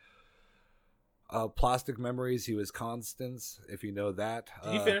there. Plastic Memories, he was Constance, if you know that.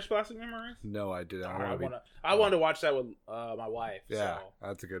 Did you finish Plastic Memories? No, I didn't. I wanted to watch that with my wife. Yeah, so.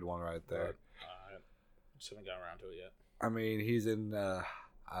 That's a good one right there. I just haven't gotten around to it yet. I mean, he's in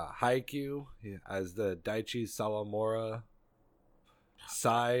Haikyuu as the Daichi Sawamura.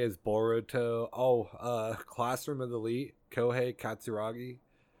 Sai is Boruto. Classroom of the Elite, Kohei Katsuragi.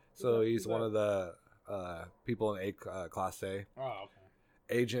 So he's one of the people in Class A. Oh, okay.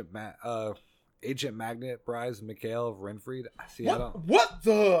 Agent Magnet, Bryce Mikhail Renfried. See, What?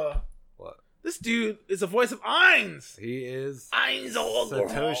 This dude is the voice of Ainz. He is. Ainz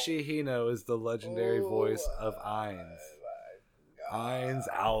Satoshi Hino is the legendary voice of Ainz. Ainz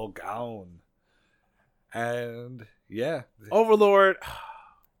Al Gaon. And yeah. Overlord.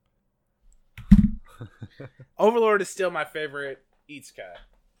 Overlord is still my favorite Isekai.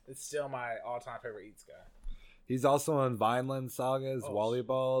 It's still my all-time favorite Isekai. He's also in Vineland Sagas,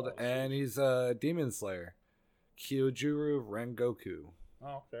 Wallybald, and he's a Demon Slayer. Kyojuro Rengoku.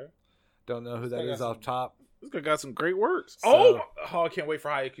 Oh, okay. Don't know who that is off top. This guy got some great works. So, I can't wait for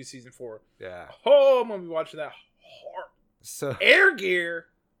Haikyuu season 4. Yeah. Oh, I'm gonna be watching that hard. So Air Gear.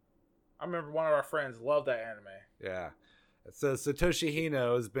 I remember one of our friends loved that anime. Yeah. So Satoshi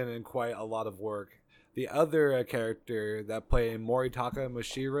Hino has been in quite a lot of work. The other character that played Moritaka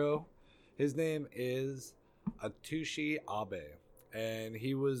Mashiro, his name is Atsushi Abe, and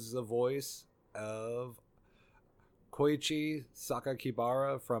he was the voice of Koichi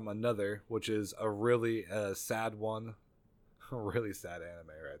Sakakibara from Another, which is a really sad one. A really sad anime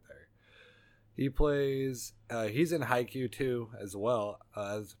right there. He plays, he's in Haikyuu too as well,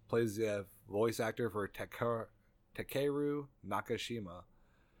 plays the voice actor for Takeru Nakashima.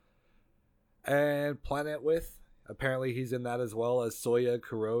 And Planet With, apparently he's in that as well as Soya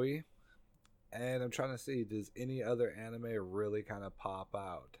Kuroi. And I'm trying to see, does any other anime really kind of pop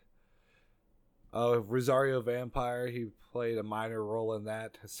out? Oh, Rosario Vampire, he played a minor role in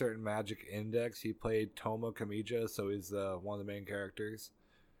that. A Certain Magic Index, he played Tomo Kamiya, so he's one of the main characters.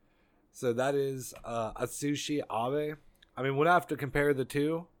 So that is Atsushi Abe. I mean, when I have to compare the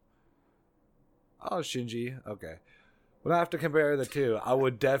two... Oh, Shinji, okay. When I have to compare the two, I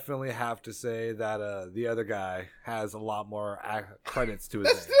would definitely have to say that the other guy has a lot more credits to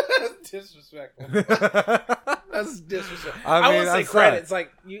his name. That's disrespectful. That's disrespectful. I wouldn't say credits.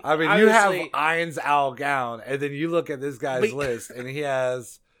 Like you have Ainz Al Gown, and then you look at this guy's list, and he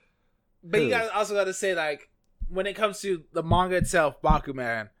has. But you also got to say, like, when it comes to the manga itself,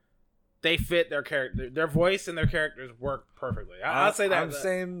 Bakuman, they fit their character, their voice and their characters work perfectly. I'll say that. I'm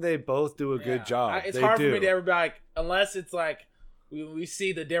saying they both do a good job. It's hard for me to ever be like, unless it's like we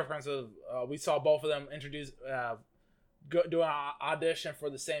see the difference of we saw both of them introduce do an audition for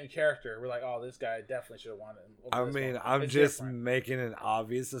the same character. We're like, oh, this guy definitely should have won it. I mean, I'm just making an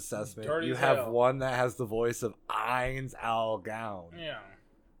obvious assessment. You have one that has the voice of Ainz Al Gown. Yeah.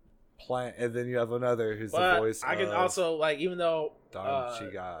 And then you have another who's the voice I can also, like, even though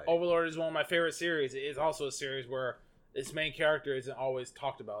Shigai. Overlord is one of my favorite series, it is also a series where its main character isn't always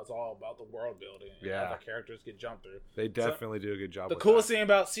talked about. It's all about the world building and how the characters get jumped through. They definitely do a good job. The coolest thing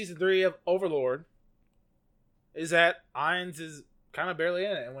about season 3 of Overlord is that Ainz is kind of barely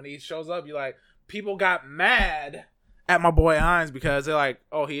in it, and when he shows up, you're like, people got mad at my boy Ainz because they're like,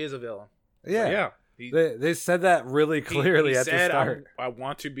 oh, he is a villain. Yeah. They said that really clearly at the start. I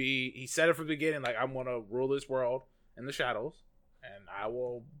want to be... He said it from the beginning, like, I want to rule this world in the shadows, and I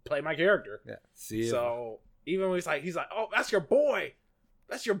will play my character. Yeah. So even when he's like, oh, that's your boy.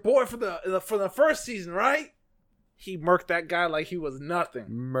 That's your boy for the first season, right? He murked that guy like he was nothing.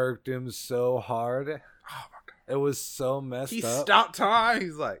 Murked him so hard. Oh my god. It was so messed up. He stopped time.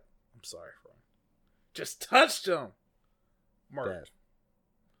 He's like, I'm sorry, friend. Just touched him. Murked.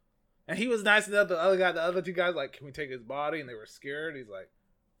 And he was nice enough. The other two guys, like, can we take his body? And they were scared. He's like,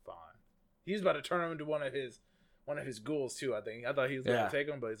 fine. He was about to turn him into one of his ghouls too. I think. I thought he was going to take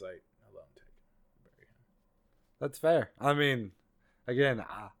him, but he's like, I'll let him take him. Bury him. That's fair. I mean, again,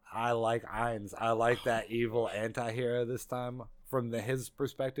 I like Ainz. I like that evil anti-hero this time. From his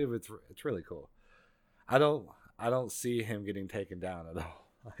perspective, it's really cool. I don't see him getting taken down at all.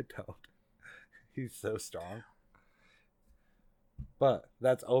 I don't. He's so strong. But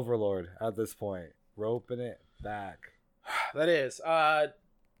that's Overlord at this point. Roping it back. That is.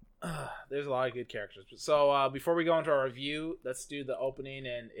 There's a lot of good characters. So before we go into our review, let's do the opening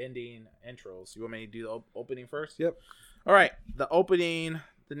and ending intros. You want me to do the opening first? Yep. All right. The opening,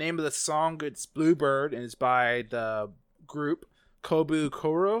 the name of the song, it's Bluebird, and it's by the group Kobu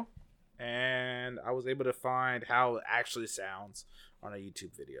Koro. And I was able to find how it actually sounds on a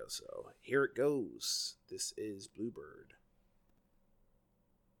YouTube video. So here it goes. This is Bluebird.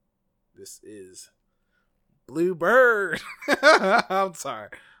 This is Bluebird. I'm sorry.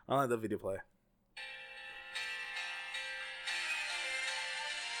 I'll let the video play.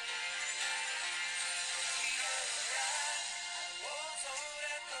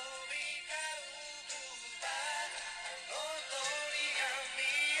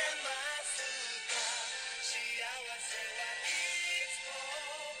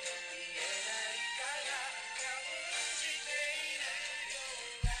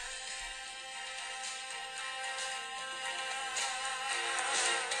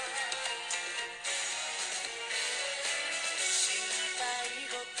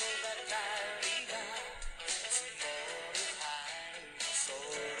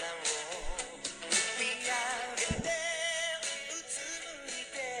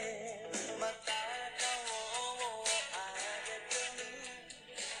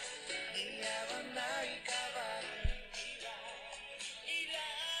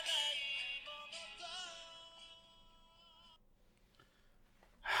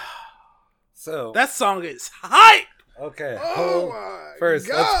 So that song is hype. Okay. First,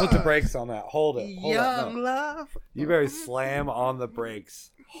 let's put the brakes on that. Hold it. Young love. You better slam on the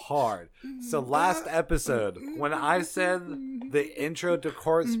brakes hard. So last episode, when I said the intro to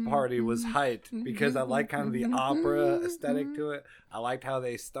Corpse Party was hyped because I like kind of the opera aesthetic to it, I liked how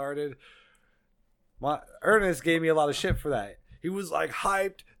they started. Ernest gave me a lot of shit for that. He was like,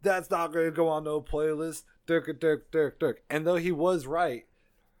 hyped. That's not going to go on no playlist. Dirk. And though he was right,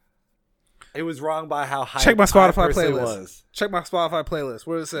 it was wrong by how hyped. Check my Spotify playlist. Was. Check my Spotify playlist.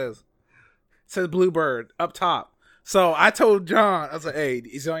 What it says? It says Bluebird up top. So I told John, I was like, hey,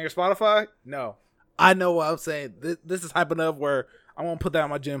 is it on your Spotify? No. I know what I'm saying. This is hype enough where I won't put that on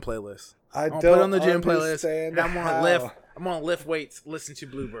my gym playlist. I don't put it on the gym playlist. And I'm going to lift I'm gonna lift weights, listen to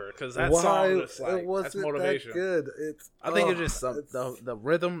Bluebird because that song is like that's motivation. That good. I think it's just the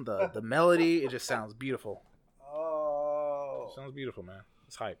rhythm, the melody. It just sounds beautiful. Oh, it sounds beautiful, man.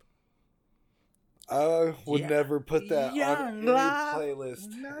 It's hype. I would never put that on any playlist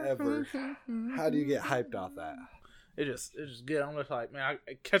ever. How do you get hyped off that? It's just good. I'm just like, man,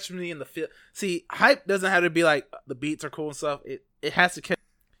 it catches me in the feel. See, hype doesn't have to be like the beats are cool and stuff. It has to catch.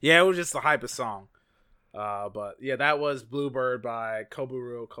 Yeah, it was just the hypest song. But yeah, that was Bluebird by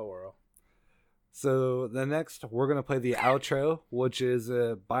Koburo Koro. So the next, we're gonna play the outro, which is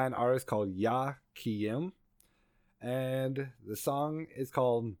by an artist called Ya Kiem, and the song is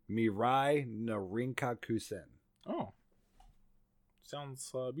called Mirai no Rinkakusen. Oh,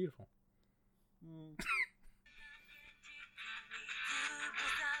 sounds beautiful.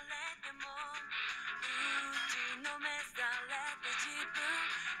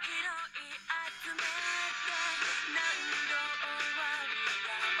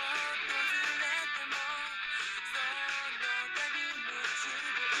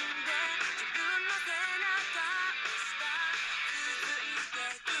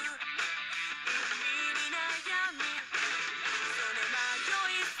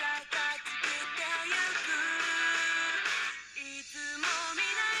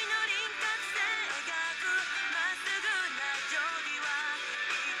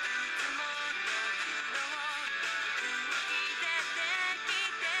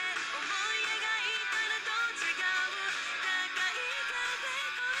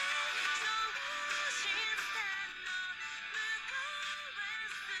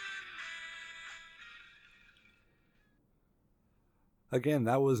 Again,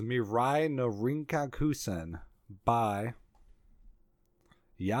 that was Mirai no Rinkakusen by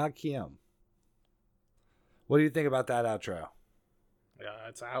Ya Kiem. What do you think about that outro? Yeah,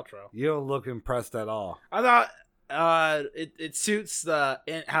 it's an outro. You don't look impressed at all. I thought it suits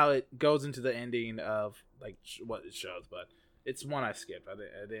how it goes into the ending of like what it shows, but it's one I skipped.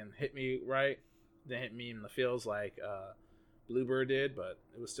 It didn't hit me right. It didn't hit me in the feels like Bluebird did, but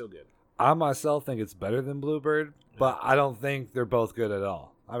it was still good. I myself think it's better than Bluebird, but I don't think they're both good at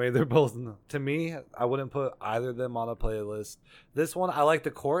all. I mean, they're both, to me, I wouldn't put either of them on a playlist. This one, I like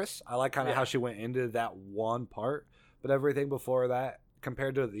the chorus. I like kind of how she went into that one part, but everything before that,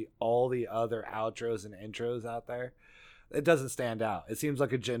 compared to all the other outros and intros out there, it doesn't stand out. It seems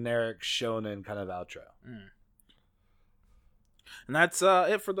like a generic shonen kind of outro. And that's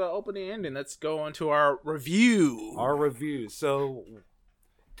it for the opening ending. Let's go on to our review. So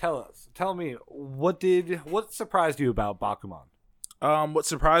tell me, what surprised you about Bakuman? What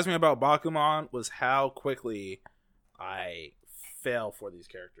surprised me about Bakuman was how quickly I fell for these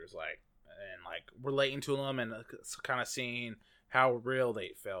characters, and relating to them and kind of seeing how real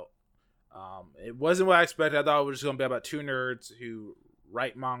they felt. It wasn't what I expected. I thought it was just going to be about two nerds who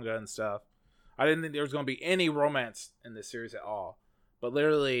write manga and stuff. I didn't think there was going to be any romance in this series at all. But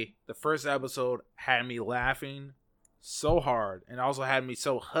literally, the first episode had me laughing so hard, and also had me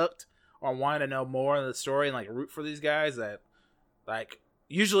so hooked on wanting to know more of the story and root for these guys that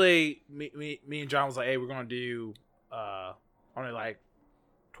usually me and John was like, hey, we're gonna do only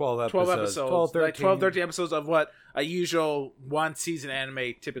 12 episodes 12 13 episodes of what a usual one season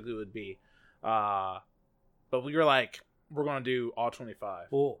anime typically would be, but we were like, we're gonna do all 25.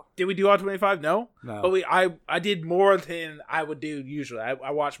 Well, did we do all 25? No. But I did more than I would do usually.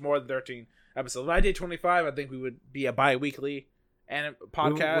 I watched more than 13 episodes. If I did 25, I think we would be a bi-weekly and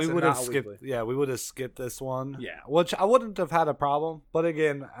podcast. We would have skipped. Yeah, we would have skipped this one. Yeah, which I wouldn't have had a problem. But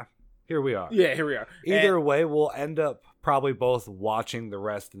again, here we are. Yeah, here we are. Either way, we'll end up probably both watching the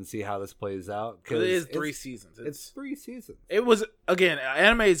rest and see how this plays out. Because it is 3 seasons. It's 3 seasons. It was, again,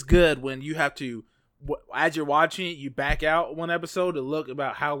 anime is good when you have to, as you're watching it, you back out one episode to look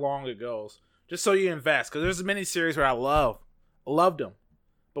about how long it goes, just so you invest. Because there's many series where I loved them.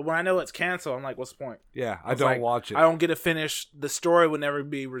 But when I know it's canceled, I'm like, what's the point? Yeah, I don't watch it. I don't get to finish. The story would never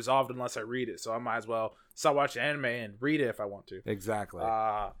be resolved unless I read it. So I might as well stop watching anime and read it if I want to. Exactly.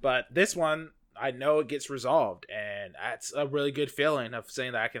 But this one, I know it gets resolved. And that's a really good feeling of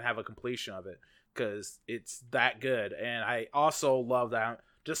saying that I can have a completion of it. Because it's that good. And I also love that.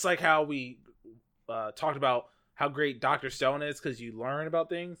 Just like how we talked about how great Dr. Stone is because you learn about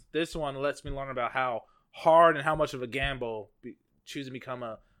things. This one lets me learn about how hard and how much of a gamble choosing to become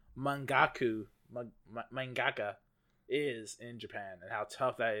a mangaka is in Japan, and how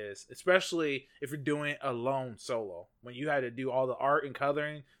tough that is, especially if you're doing it alone solo, when you had to do all the art and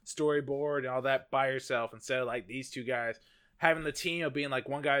coloring, storyboard, and all that by yourself, instead of these two guys having the team of being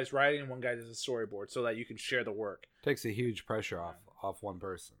one guy's writing and one guy does a storyboard so that you can share the work. Takes a huge pressure off one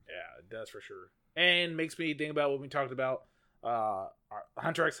person. Yeah, it does for sure. And makes me think about what we talked about. Our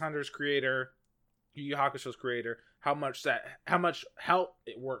Hunter x Hunter's creator, Yu Yu Hakusho's creator, how much help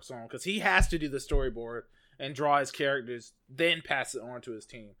it works on, because he has to do the storyboard and draw his characters, then pass it on to his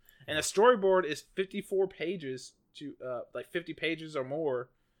team. And the storyboard is 54 pages to 50 pages or more,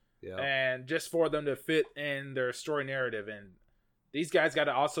 and just for them to fit in their story narrative. And these guys got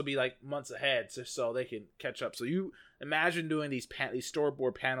to also be like months ahead so they can catch up. So you imagine doing these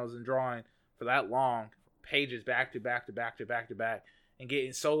storyboard panels and drawing for that long, pages back to back to back to back to back, and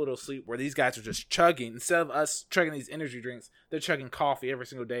getting so little sleep, where these guys are just chugging. Instead of us chugging these energy drinks, they're chugging coffee every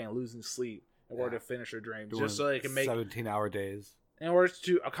single day and losing sleep in order to finish their dreams, just so they can make 17-hour days in order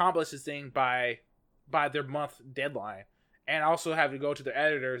to accomplish this thing by their month deadline. And also have to go to their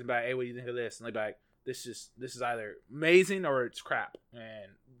editors and be like, hey, what do you think of this? And they'd be like, this is either amazing or it's crap,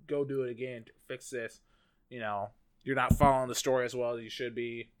 and go do it again to fix this. You're not following the story as well as you should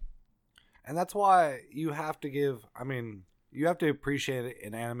be. And that's why you have to you have to appreciate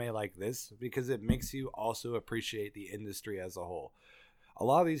an anime like this, because it makes you also appreciate the industry as a whole. A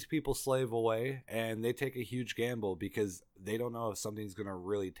lot of these people slave away, and they take a huge gamble because they don't know if something's going to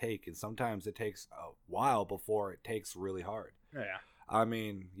really take. And sometimes it takes a while before it takes really hard. Yeah.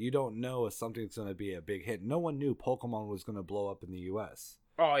 You don't know if something's going to be a big hit. No one knew Pokemon was going to blow up in the U.S.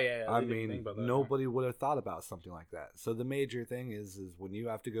 Oh, yeah. Nobody would have thought about something like that. So the major thing is when you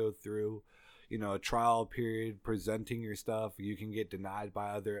have to go through, a trial period presenting your stuff, you can get denied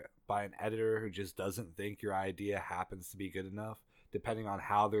by an editor who just doesn't think your idea happens to be good enough, depending on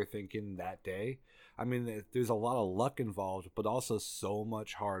how they're thinking that day. There's a lot of luck involved, but also so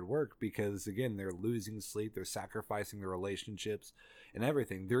much hard work, because again, they're losing sleep, they're sacrificing their relationships and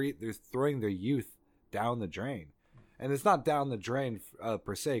everything. They're throwing their youth down the drain. And it's not down the drain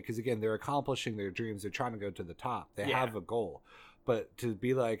per se, because again, they're accomplishing their dreams. They're trying to go to the top. They have a goal. But to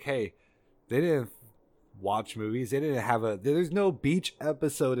be like, hey, they didn't watch movies. There's no beach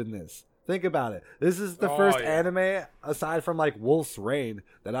episode in this. Think about it. This is the first anime, aside from like Wolf's Rain,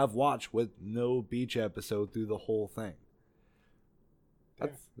 that I've watched with no beach episode through the whole thing.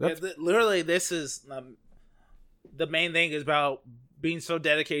 Literally, this is the main thing is about being so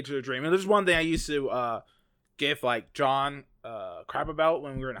dedicated to a dream. And there's one thing I used to give like John crap about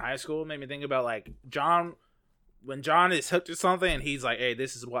when we were in high school. It made me think about like when John is hooked to something and he's like, hey,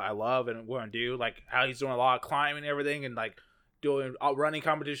 this is what I love and what I do, like how he's doing a lot of climbing and everything, and like doing running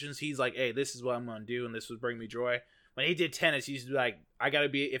competitions. He's like, hey, this is what I'm gonna do, and this would bring me joy. When he did tennis, he used to be like,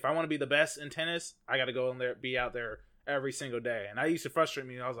 if I want to be the best in tennis, I gotta go in there, be out there every single day. And I used to frustrate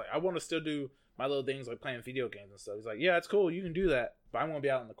me. I was like, I want to still do my little things like playing video games and stuff. He's like, yeah, it's cool, you can do that, but I'm gonna be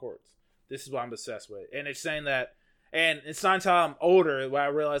out in the courts. This is what I'm obsessed with. And it's saying that, and it's not until I'm older where I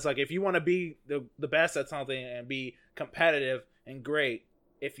realize, like, if you want to be the best at something and be competitive and great,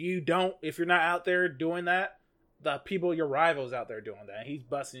 if you're not out there doing that, the people, your rivals out there doing that, and he's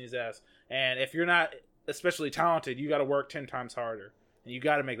busting his ass. And if you're not especially talented, you got to work 10 times harder, and you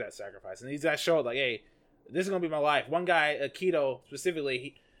got to make that sacrifice. And these guys showed like, hey, this is gonna be my life. One guy, Akito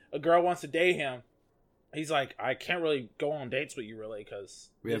specifically, a girl wants to date him. He's like, I can't really go on dates with you really, because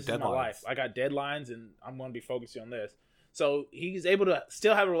this is my life. I got deadlines, and I'm going to be focusing on this. So he's able to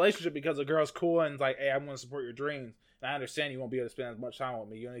still have a relationship because the girl's cool and like, hey, I'm going to support your dreams. And I understand you won't be able to spend as much time with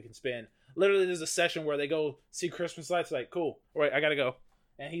me. You only can spend, literally there's a session where they go see Christmas lights. Like, cool. All right, I got to go.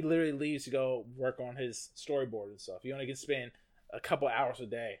 And he literally leaves to go work on his storyboard and stuff. He only can spend a couple hours a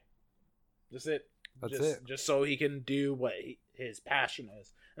day. That's it. Just so he can do what his passion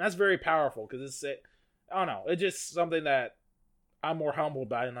is. And that's very powerful, because I don't know. It's just something that I'm more humbled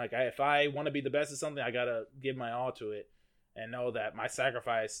by. And like, if I want to be the best at something, I got to give my all to it and know that my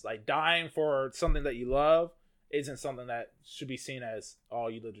sacrifice, like dying for something that you love, isn't something that should be seen as, oh,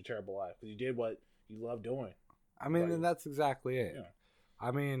 you lived a terrible life, because you did what you love doing. And that's exactly it.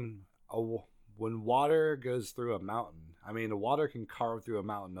 Yeah. When water goes through a mountain, the water can carve through a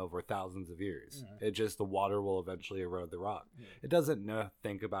mountain over thousands of years. Mm-hmm. It just, the water will eventually erode the rock. Mm-hmm. It doesn't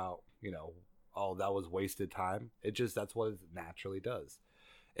think about, oh, that was wasted time. That's what it naturally does.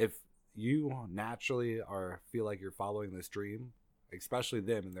 If you naturally feel like you're following this dream, especially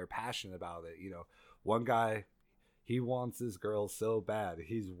them, and they're passionate about it, one guy, he wants this girl so bad.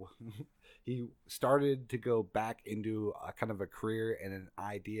 He started to go back into a kind of a career and an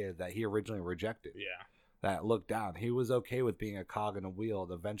idea that he originally rejected. Yeah. That looked down. He was okay with being a cog in a wheel,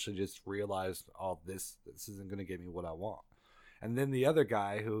 and eventually just realized, oh, this isn't going to give me what I want. And then the other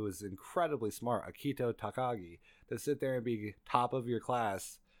guy, who is incredibly smart, Akito Takagi, to sit there and be top of your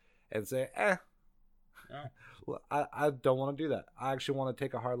class and say, well, I don't want to do that. I actually want to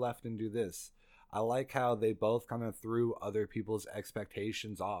take a hard left and do this. I like how they both kind of threw other people's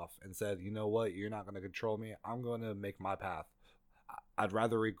expectations off and said, you know what, you're not going to control me. I'm going to make my path. I'd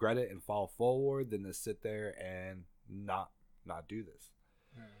rather regret it and fall forward than to sit there and not do this.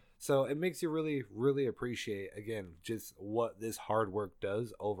 So it makes you really, really appreciate, again, just what this hard work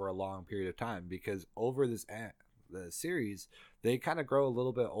does over a long period of time. Because over the series, they kind of grow a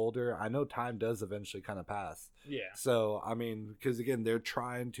little bit older. I know time does eventually kind of pass. Yeah. So, I mean, because again, they're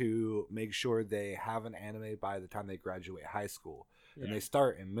trying to make sure they have an anime by the time they graduate high school. Yeah. And they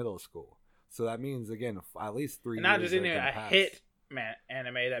start in middle school. So that means, again, at least 3 years. Not just a hit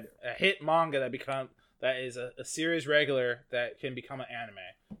anime, a hit manga that is a series regular that can become an anime.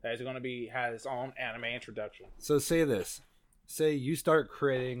 That is going to has its own anime introduction. So say this. Say you start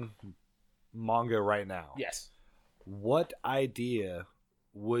creating manga right now. Yes. What idea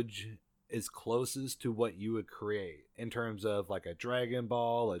is closest to what you would create in terms of like a Dragon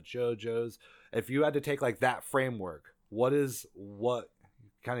Ball, a JoJo's? If you had to take like that framework, what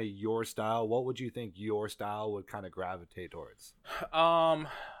kind of your style? What would you think your style would kind of gravitate towards?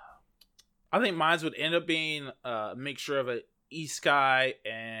 I think mine would end up being a mixture of an isekai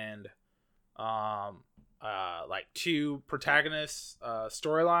and like two protagonists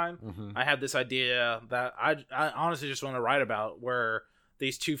storyline. Mm-hmm. I have this idea that I honestly just want to write about, where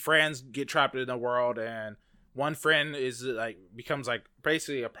these two friends get trapped in the world, and one friend is becomes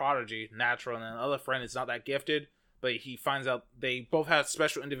basically a prodigy, natural, and then the other friend is not that gifted, but he finds out they both have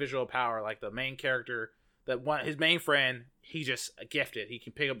special individual power. Like the main character, his main friend, he just gifted. He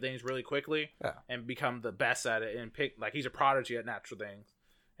can pick up things really quickly and become the best at it, and he's a prodigy at natural things,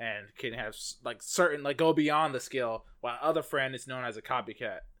 and can have certain go beyond the skill. While other friend is known as a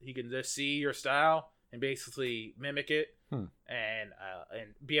copycat. He can just see your style and basically mimic it, and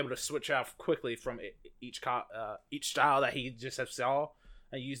be able to switch out quickly from each style that he just saw,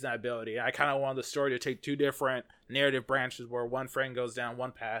 and use that ability. I kind of wanted the story to take two different narrative branches, where one friend goes down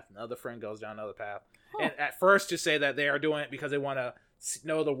one path and the other friend goes down another path. And at first, to say that they are doing it because they want to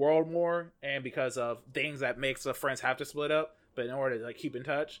know the world more, and because of things that makes the friends have to split up, but in order to keep in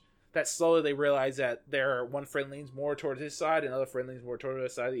touch, that slowly they realize that one friend leans more towards his side and the other friend leans more towards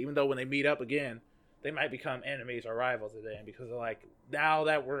his side. Even though when they meet up again, they might become enemies or rivals at the end, because they're now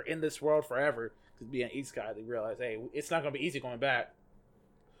that we're in this world forever, because being an isekai, they realize, hey, it's not going to be easy going back.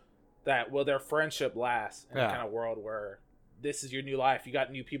 That will their friendship last in a kind of world where this is your new life, you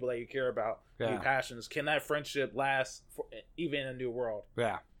got new people that you care about, new passions. Can that friendship last even in a new world?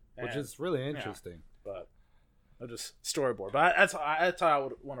 Yeah, which is really interesting. But I'll just storyboard. But that's how I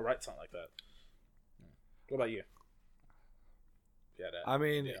would want to write something like that. What about you? I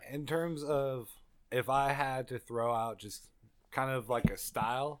mean, in terms of if I had to throw out just kind of like a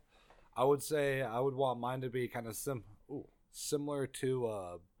style, I would say I would want mine to be kind of similar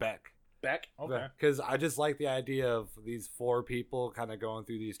to Beck. Beck? Okay. Because I just like the idea of these four people kind of going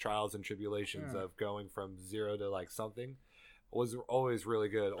through these trials and tribulations of going from zero to something was always really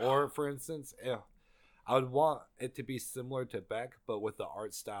good. Or, for instance, I would want it to be similar to Beck, but with the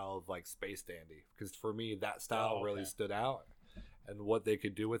art style of Space Dandy. Because for me, that style really stood out, and what they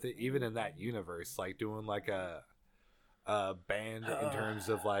could do with it, even in that universe, doing a band in terms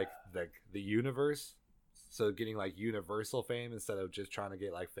of the universe. So getting universal fame instead of just trying to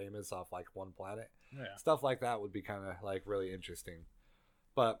get famous off one planet. Yeah. Stuff like that would be kind of really interesting.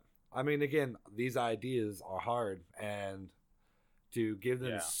 But I mean, again, these ideas are hard, and to give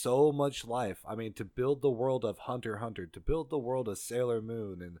them so much life. I mean, to build the world of Hunter x Hunter, to build the world of Sailor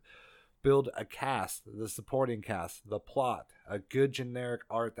Moon, and build a cast, the supporting cast, the plot, a good generic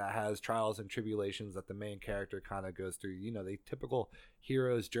art that has trials and tribulations that the main character kind of goes through. The typical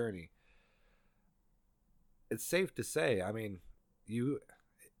hero's journey. It's safe to say, I mean,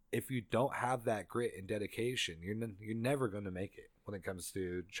 if you don't have that grit and dedication, you're never going to make it when it comes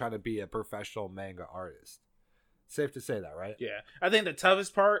to trying to be a professional manga artist. Safe to say that, right? Yeah. I think the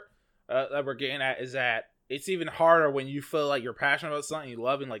toughest part that we're getting at is that it's even harder when you feel like you're passionate about something, you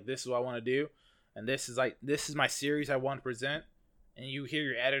love it, this is what I want to do, and this is my series I want to present, and you hear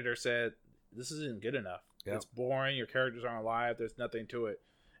your editor said, this isn't good enough. Yep. It's boring, your characters aren't alive, there's nothing to it.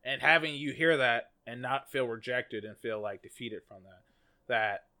 And having you hear that and not feel rejected and feel defeated from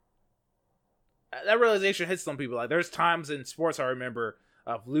that realization hits some people. There's times in sports I remember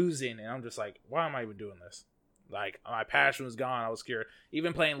of losing, and I'm just why am I even doing this? My passion was gone. I was scared.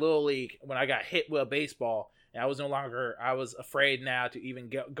 Even playing Little League, when I got hit with a baseball, and I was afraid now to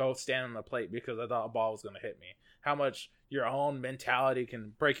even go stand on the plate because I thought a ball was going to hit me. How much your own mentality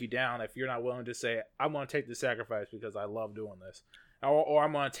can break you down if you're not willing to say, I'm going to take the sacrifice because I love doing this. Or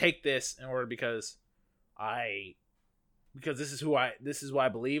I'm going to take this in order because I because this is what I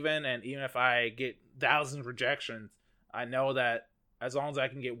believe in, and even if I get thousands of rejections, I know that as long as I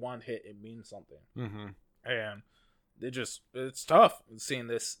can get one hit, it means something. Mm-hmm. And it's tough seeing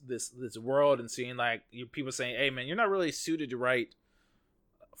this world and seeing like people saying, "Hey man, you're not really suited to write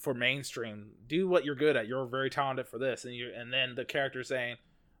for mainstream. Do what you're good at. You're very talented for this." And then the character saying,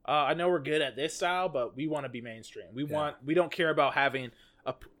 "I know we're good at this style, but we want to be mainstream. We don't care about having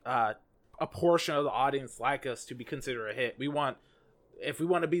a portion of the audience like us to be considered a hit. If we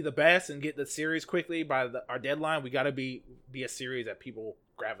want to be the best and get the series quickly by our deadline, we got to be a series that people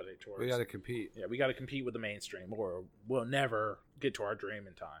gravitate towards. We got to compete. Yeah, we got to compete with the mainstream, or we'll never get to our dream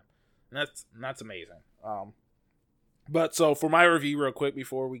in time." And that's amazing. But so for my review, real quick,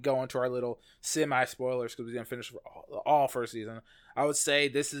 before we go into our little semi spoilers, because we didn't finish all first season, I would say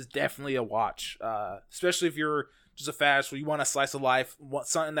this is definitely a watch, especially if you're just a fast, where you want a slice of life, want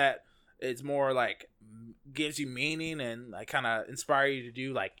something that it's more like gives you meaning and like kind of inspire you to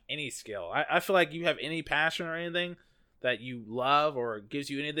do like any skill. I feel like you have any passion or anything that you love or gives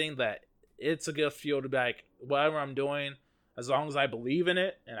you anything, that it's a good feel to be like, whatever I'm doing, as long as I believe in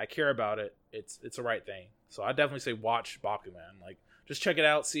it and I care about it, it's the right thing. So I definitely say watch Bakuman. Like, just check it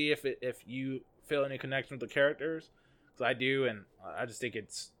out, see if you feel any connection with the characters, because I do, and I just think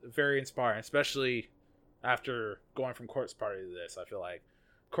it's very inspiring, especially after going from Corpse Party to this. I feel like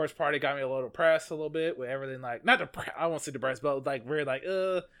Corpse Party got me a little depressed a little bit with everything, like, not depressed, I won't say depressed, but like very like,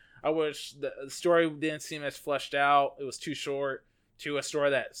 I wish the story didn't seem as fleshed out. It was too short to a story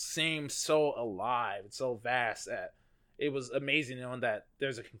that seemed so alive and so vast that it was amazing knowing that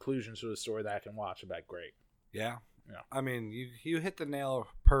there's a conclusion to the story that I can watch about. Great. Yeah. Yeah. I mean, you hit the nail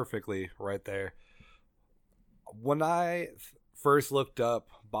perfectly right there. When I first looked up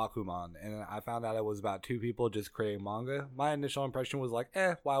Bakuman and I found out it was about two people just creating manga, my initial impression was like,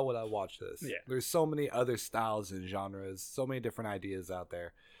 why would I watch this? Yeah. There's so many other styles and genres, so many different ideas out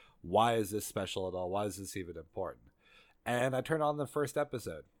there. Why is this special at all? Why is this even important? And I turned on the first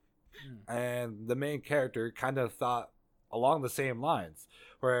episode, and the main character kind of thought along the same lines,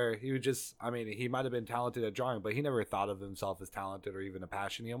 where he would just, I mean, he might have been talented at drawing, but he never thought of himself as talented or even a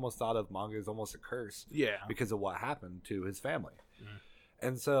passion. He almost thought of manga as almost a curse, because of what happened to his family.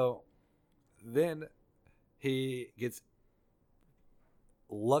 And so then he gets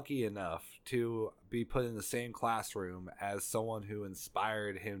lucky enough to be put in the same classroom as someone who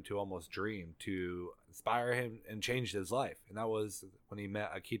inspired him to almost dream, to inspire him and changed his life. And that was when he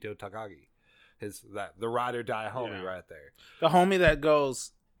met Akito Takagi, the ride or die homie right there. The homie that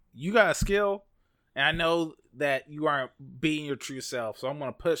goes, "You got a skill, and I know that you aren't being your true self, so I'm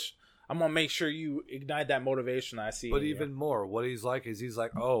going to make sure you ignite that motivation I see." But even more, what he's like is he's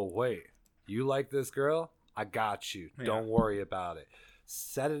like, "Oh, wait, you like this girl? I got you. Don't worry about it."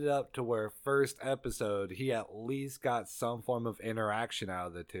 Set it up to where first episode, he at least got some form of interaction out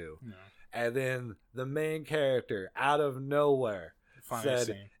of the two. And then the main character, out of nowhere,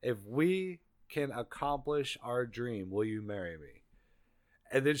 said, "If we can accomplish our dream, will you marry me?"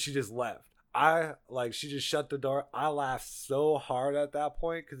 And then she just left. She just shut the door. I laughed so hard at that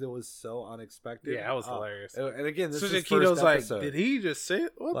point because it was so unexpected. Yeah, that was hilarious. And again, this is Kito's first episode. Like, did he just say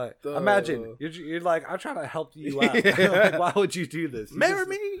it? Imagine you're like, "I'm trying to help you out." Like, why would you do this? Marry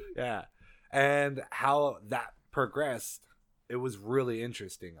me? Yeah. And how that progressed, it was really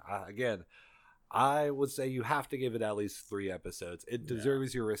interesting. I would say you have to give it at least 3 episodes. It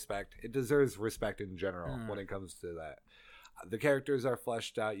deserves your respect. It deserves respect in general when it comes to that. The characters are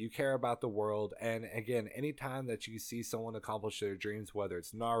fleshed out. You care about the world. And again, anytime that you see someone accomplish their dreams, whether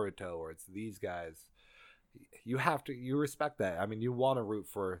it's Naruto or it's these guys, you respect that. I mean, you want to root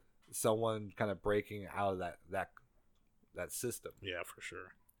for someone kind of breaking out of that system. Yeah, for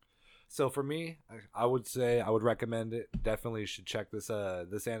sure. So for me, I would say I would recommend it. Definitely should check this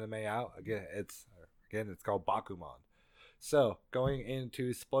anime out. Again, it's called Bakuman. So going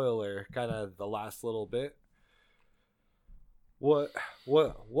into spoiler, kind of the last little bit. What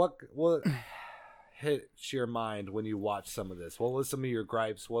hit your mind when you watched some of this? What was some of your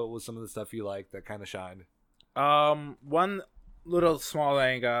gripes? What was some of the stuff you liked that kind of shined? One little small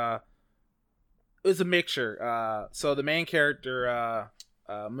thing. It was a mixture. So the main character,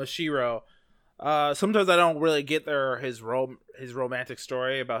 Mashiro. Sometimes I don't really get his romantic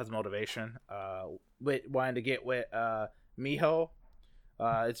story about his motivation. With wanting to get with Miho.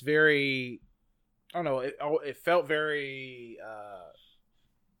 It's very, I don't know. It felt very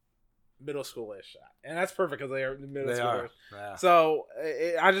middle schoolish, and that's perfect because they are middle schoolers. Yeah. So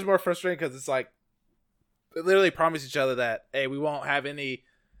I just more frustrated because it's like they literally promise each other that, hey, we won't have any.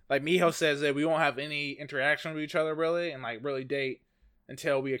 Like Miho says that we won't have any interaction with each other really, and like really date.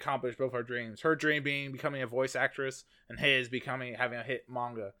 until we accomplish both our dreams. Her dream being becoming a voice actress, and his having a hit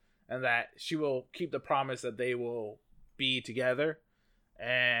manga, and that she will keep the promise that they will be together.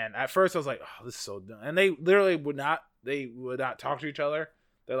 And at first I was like, oh, this is so dumb. And they literally would not talk to each other.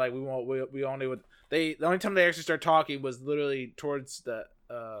 They're like, the only time they actually start talking was literally towards the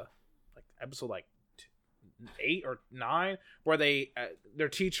like episode like 8 or 9, where their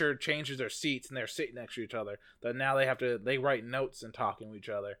teacher changes their seats and they're sitting next to each other. But now they write notes and talking to each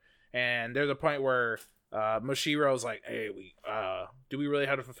other. And there's a point where Moshiro's like, hey, do we really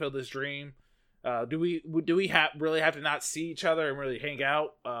have to fulfill this dream? Do we really have to not see each other and really hang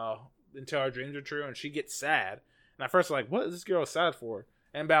out until our dreams are true? And she gets sad. And at first I'm like, what is this girl sad for?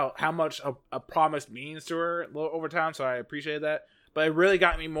 And about how much a promise means to her over time. So I appreciate that. But it really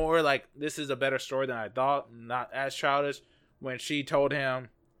got me more like, this is a better story than I thought. Not as childish. When she told him,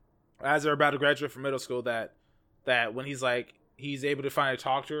 as they're about to graduate from middle school, that when he's able to finally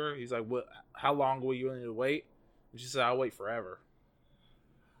talk to her, he's like, "What? How long will you willing to wait?" And she said, "I'll wait forever."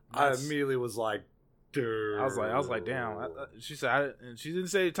 I immediately was like, "Dude." I was like, "Damn." She said, and she didn't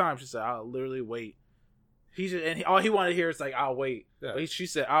say the time. She said, "I'll literally wait." All he wanted to hear is like, "I'll wait." Yeah. But she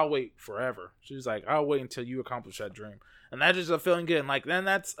said, "I'll wait forever." She was like, "I'll wait until you accomplish that dream." And that just a feeling good. And like, then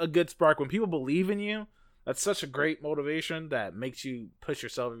that's a good spark when people believe in you. That's such a great motivation that makes you push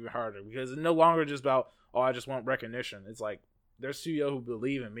yourself even harder, because it's no longer just about, oh, I just want recognition. It's like, there's studios who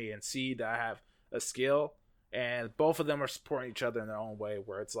believe in me and see that I have a skill, and both of them are supporting each other in their own way,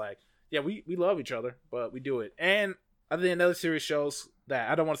 where it's like, yeah, we love each other, but we do it. And I think another series shows that,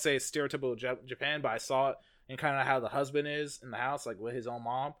 I don't want to say it's stereotypical Japan, but I saw it in kind of how the husband is in the house, like with his own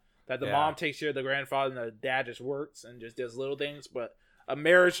mom. That the mom takes care of the grandfather and the dad just works and just does little things. But a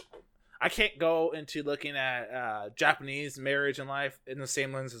marriage, I can't go into looking at Japanese marriage and life in the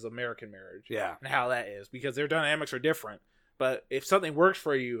same lens as American marriage. Yeah. And how that is, because their dynamics are different. But if something works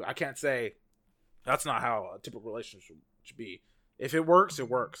for you, I can't say that's not how a typical relationship should be. If it works, it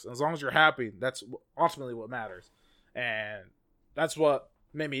works. As long as you're happy, that's ultimately what matters. And that's what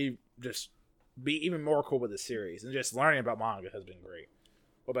made me just be even more cool with this series. And just learning about manga has been great.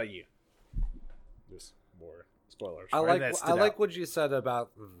 What about you? Just more spoilers. I like what you said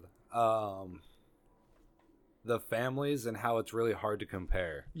about the families and how it's really hard to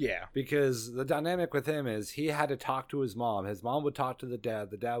compare. Yeah. Because the dynamic with him is he had to talk to his mom. His mom would talk to the dad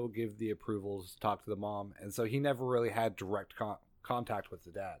would give the approvals, talk to the mom. And so he never really had direct contact with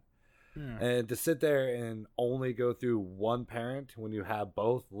the dad. And to sit there and only go through one parent when you have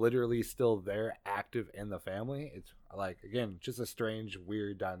both literally still there active in the family, it's like, again, just a strange,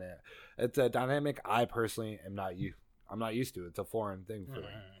 weird dynamic. It's a dynamic I personally I'm not used to. It's a foreign thing for me.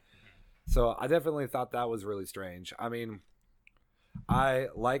 So I definitely thought that was really strange. I mean, I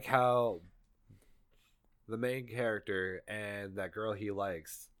like how the main character and that girl he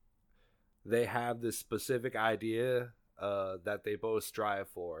likes, they have this specific idea that they both strive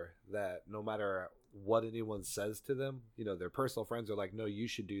for, that no matter what anyone says to them, their personal friends are like, no, you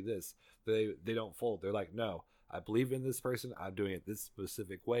should do this. They don't fold. They're like, no, I believe in this person. I'm doing it this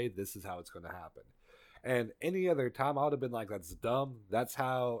specific way. This is how it's going to happen. And any other time I would have been like, that's dumb. That's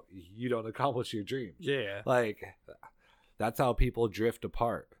how you don't accomplish your dreams. Yeah. Like, that's how people drift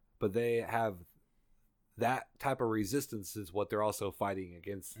apart. But they have that type of resistance is what they're also fighting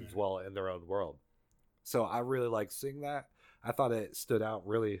against as well in their own world. So I really like seeing that. I thought it stood out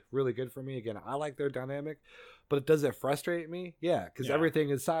really, really good for me. Again, I like their dynamic, but does it frustrate me? Yeah, because everything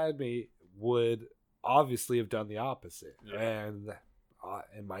inside me would obviously have done the opposite. Yeah. And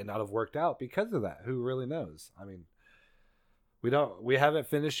it might not have worked out because of that. Who really knows? I mean, we haven't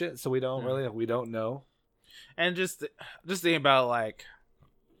finished it, so we don't know. And just thinking about, like,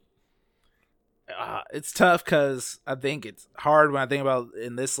 it's tough because I think it's hard when I think about it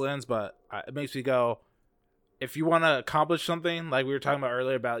in this lens, but it makes me go, if you want to accomplish something, like we were talking about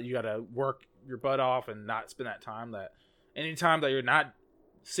earlier about you got to work your butt off and not spend that time, that any time that you're not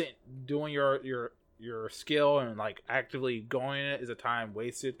sitting doing your skill and like actively going in it is a time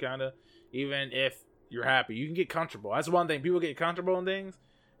wasted, kind of. Even if you're happy, you can get comfortable. That's one thing. People get comfortable in things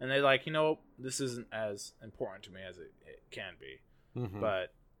and they're like, this isn't as important to me as it can be. Mm-hmm.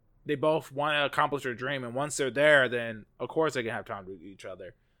 But they both want to accomplish their dream, and once they're there, then of course they can have time with each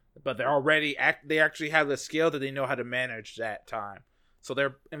other. But they're already they actually have the skill that they know how to manage that time. So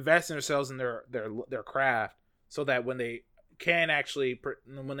they're investing themselves in their craft, so that when they can actually,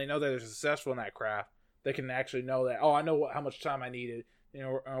 when they know that they're successful in that craft, they can actually know that, I know how much time I needed in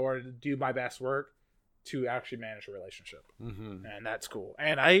order to do my best work to actually manage a relationship. Mm-hmm. And that's cool.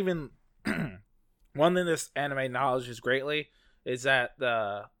 And I even one thing this anime acknowledges greatly is that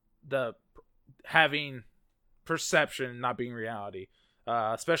the having perception not being reality.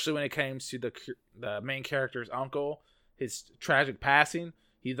 especially when it came to the main character's uncle, his tragic passing.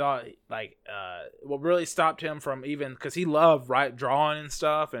 He thought what really stopped him from even, because he loved drawing and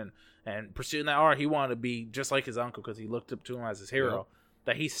stuff and pursuing that art. He wanted to be just like his uncle because he looked up to him as his hero. Yeah.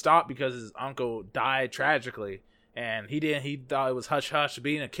 That he stopped because his uncle died tragically, and he didn't. He thought it was hush hush.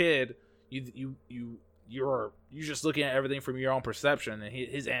 Being a kid, you're just looking at everything from your own perception. And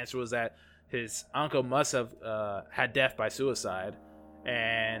his answer was that his uncle must have had death by suicide,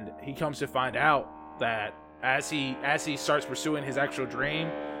 and he comes to find out that as he starts pursuing his actual dream,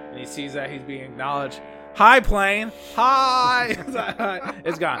 and he sees that he's being acknowledged. Hi, plane. Hi.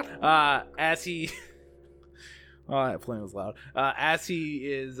 It's gone. As he. Oh, that plane was loud. As he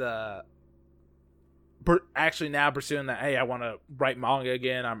is actually now pursuing that, hey, I want to write manga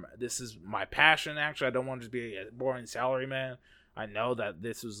again. This is my passion. Actually, I don't want to just be a boring salaryman. I know that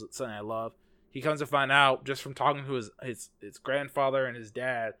this is something I love. He comes to find out just from talking to his grandfather and his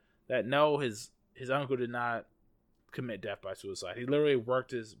dad that no, his uncle did not commit death by suicide. He literally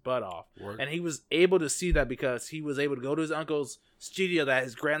worked his butt off. And he was able to see that because he was able to go to his uncle's studio that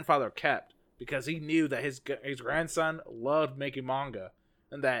his grandfather kept, because he knew that his grandson loved making manga,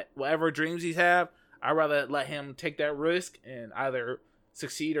 and that whatever dreams he have, I'd rather let him take that risk and either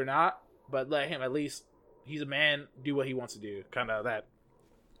succeed or not, but let him at least, he's a man, do what he wants to do. Kind of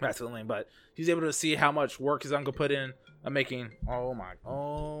that's the thing. But he's able to see how much work his uncle put in making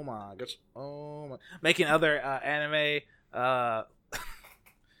making other anime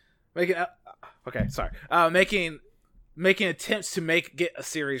making attempts to get a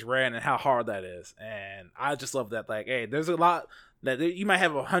series ran, and how hard that is. And I just love that. Like, hey, there's a lot that you might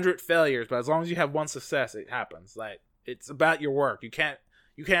have 100 failures, but as long as you have one success, it happens. Like, it's about your work. You can't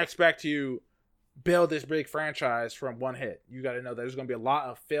expect to build this big franchise from one hit. You got to know that there's going to be a lot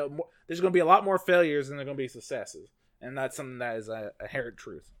of there's going to be a lot more failures than there's going to be successes, and that's something that is a inherent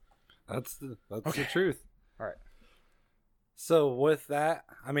truth. That's the truth. All right. So with that,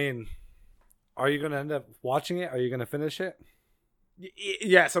 I mean, are you going to end up watching it? Are you going to finish it?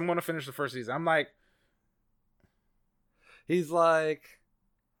 Yes, I'm going to finish the first season. I'm like, he's like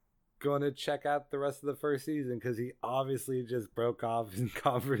going to check out the rest of the first season because he obviously just broke off in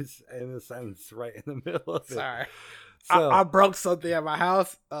converse in a sentence right in the middle of it. Sorry. So, I broke something at my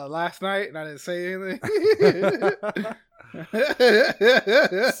house last night and I didn't say anything.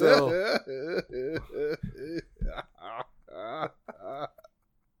 So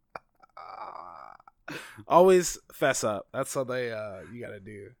always fess up. That's something you gotta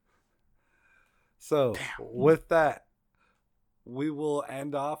do. So with that, we will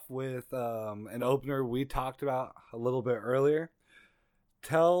end off with an opener we talked about a little bit earlier.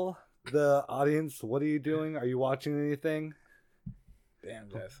 Tell the audience, what are you doing? Are you watching anything?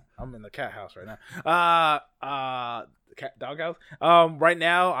 Damn, Jess. I'm in the cat house right now. Cat dog house. Right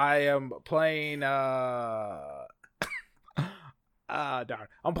now I am playing darn.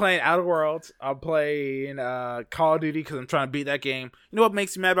 I'm playing Outer Worlds. I'm playing Call of Duty because I'm trying to beat that game. You know what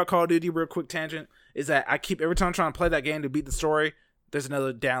makes me mad about Call of Duty? Real quick tangent is that I keep every time I'm trying to play that game to beat the story, there's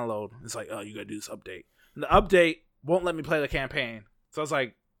another download. It's like, oh, you gotta do this update, and the update won't let me play the campaign. So it's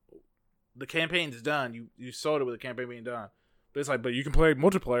like, the campaign's done. You sold it with the campaign being done, but it's like, but you can play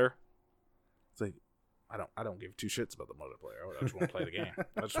multiplayer. It's like, I don't give two shits about the multiplayer. I just want to play the game.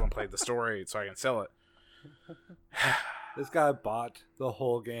 I just want to play the story so I can sell it. This guy bought the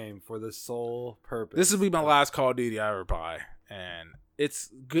whole game for the sole purpose. This will be my last Call of Duty I ever buy, and it's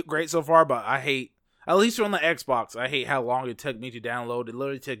great so far. But I hate, at least on the Xbox, I hate how long it took me to download. It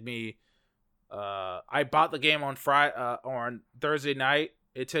literally took me. I bought the game on Thursday night.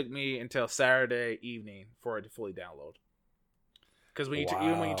 It took me until Saturday evening for it to fully download. Because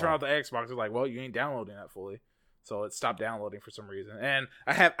even when you turn off the Xbox, it's like, well, you ain't downloading that fully. So it stopped downloading for some reason. And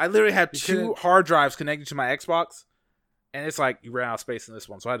I literally have two hard drives connected to my Xbox. And it's like, you ran out of space in this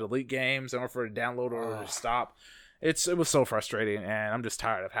one. So I had to delete games in order for it to download or to stop. It was so frustrating. And I'm just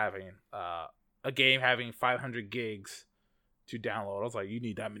tired of having a game having 500 gigs to download. I was like, you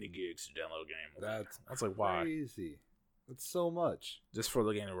need that many gigs to download a game. That's like, why? Crazy. It's so much. Just for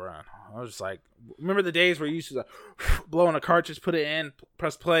the game to run. I was just like, remember the days where you used to blow on a cartridge, put it in,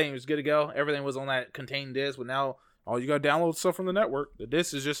 press play, and it was good to go? Everything was on that contained disc, but now all you got to download stuff from the network. The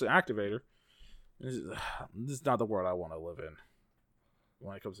disc is just an activator. This is not the world I want to live in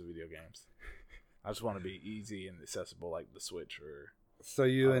when it comes to video games. I just want to be easy and accessible like the Switch. Or so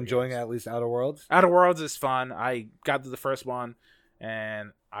you enjoying games. At least Outer Worlds? Outer Worlds is fun. I got to the first one,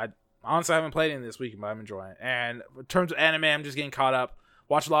 and honestly, I haven't played any this week, but I'm enjoying it. And in terms of anime, I'm just getting caught up.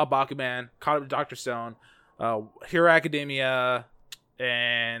 Watched a lot of Bakuman, caught up to Dr. Stone, Hero Academia,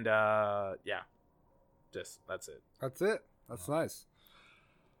 and yeah. That's it. That's it. That's nice.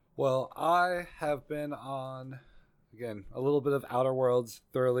 Well, I have been on, again, a little bit of Outer Worlds.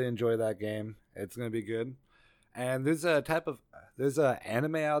 Thoroughly enjoy that game. It's going to be good. And there's a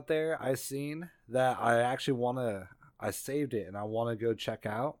anime out there I seen that I actually I saved it and I want to go check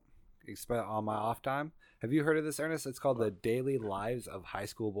out on my off time. Have you heard of this, Ernest? It's called The Daily Lives of High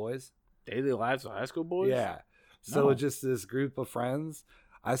School Boys. Daily Lives of High School Boys? Yeah. So it's just this group of friends.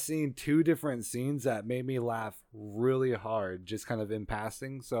 I've seen 2 different scenes that made me laugh really hard, just kind of in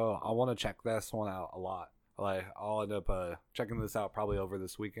passing. So I want to check this one out a lot. Like, I'll end up checking this out probably over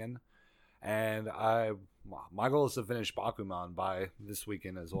this weekend. And my goal is to finish Bakuman by this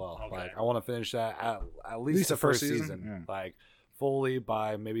weekend as well. Okay. Like, I want to finish that at least the first season. Yeah. Like, fully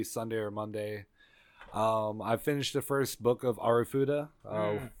by maybe Sunday or Monday. I finished the first book of Arufuda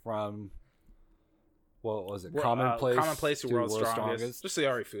from... What was it? Commonplace to World's Strongest. Just say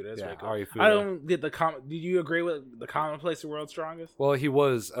Arufuda. Yeah, Arufuda. I don't get the Do you agree with the Commonplace to World's Strongest? Well, he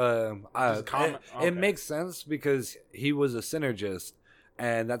was. It makes sense because he was a synergist,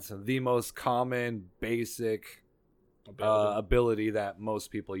 and that's the most common basic ability that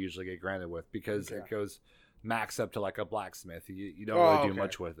most people usually get granted with because it goes max up to like a blacksmith. You don't really do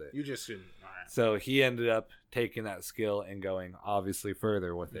much with it. You just shouldn't. All right. So he ended up taking that skill and going obviously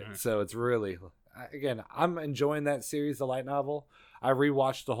further with it. So it's really. Again, I'm enjoying that series, the light novel. I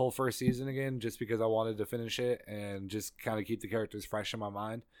rewatched the whole first season again just because I wanted to finish it and just kind of keep the characters fresh in my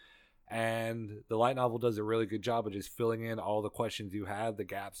mind. And the light novel does a really good job of just filling in all the questions you had, the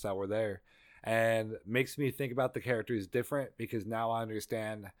gaps that were there, and makes me think about the characters different because now I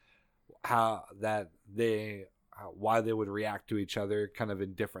understand why they would react to each other kind of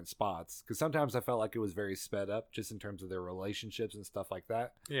in different spots. Because sometimes I felt like it was very sped up just in terms of their relationships and stuff like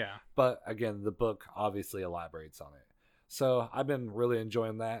that. Yeah. But again, the book obviously elaborates on it. So I've been really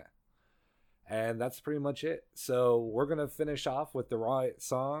enjoying that. And that's pretty much it. So we're going to finish off with the right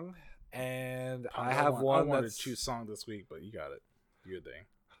song. And I wanted to choose song this week, but you got it. Good thing.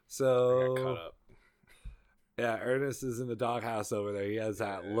 So I got cut up. Yeah, Ernest is in the doghouse over there. He has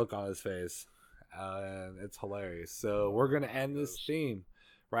that look on his face. And it's hilarious. So we're going to end this theme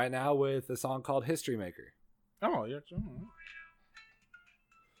right now with a song called History Maker. Oh, yeah.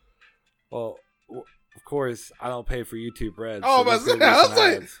 Well, of course, I don't pay for YouTube Red. Oh, so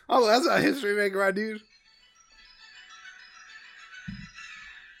that's a History Maker, right, dude?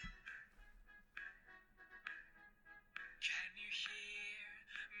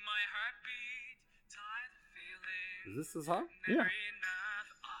 Is this the song? Yeah.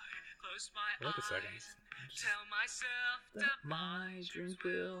 Wait a second. Tell myself that my dreams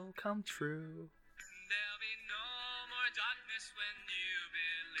will come true. There'll be no more darkness when you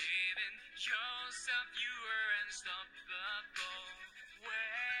believe in yourself. You are unstoppable.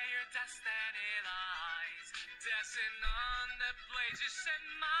 Where your destiny lies, destined on the blaze, you set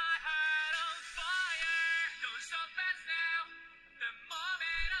my heart on fire. Don't stop us now. The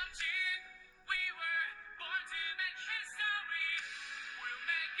moment of June, we were born to make history. We'll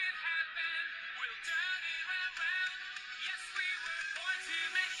make it happen. We'll turn it around. Yes, we were born to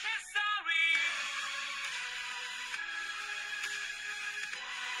make history.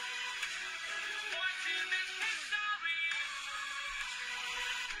 Born to make history.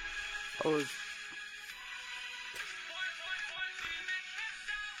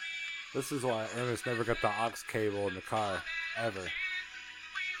 This is why Ernest never got the aux cable in the car ever.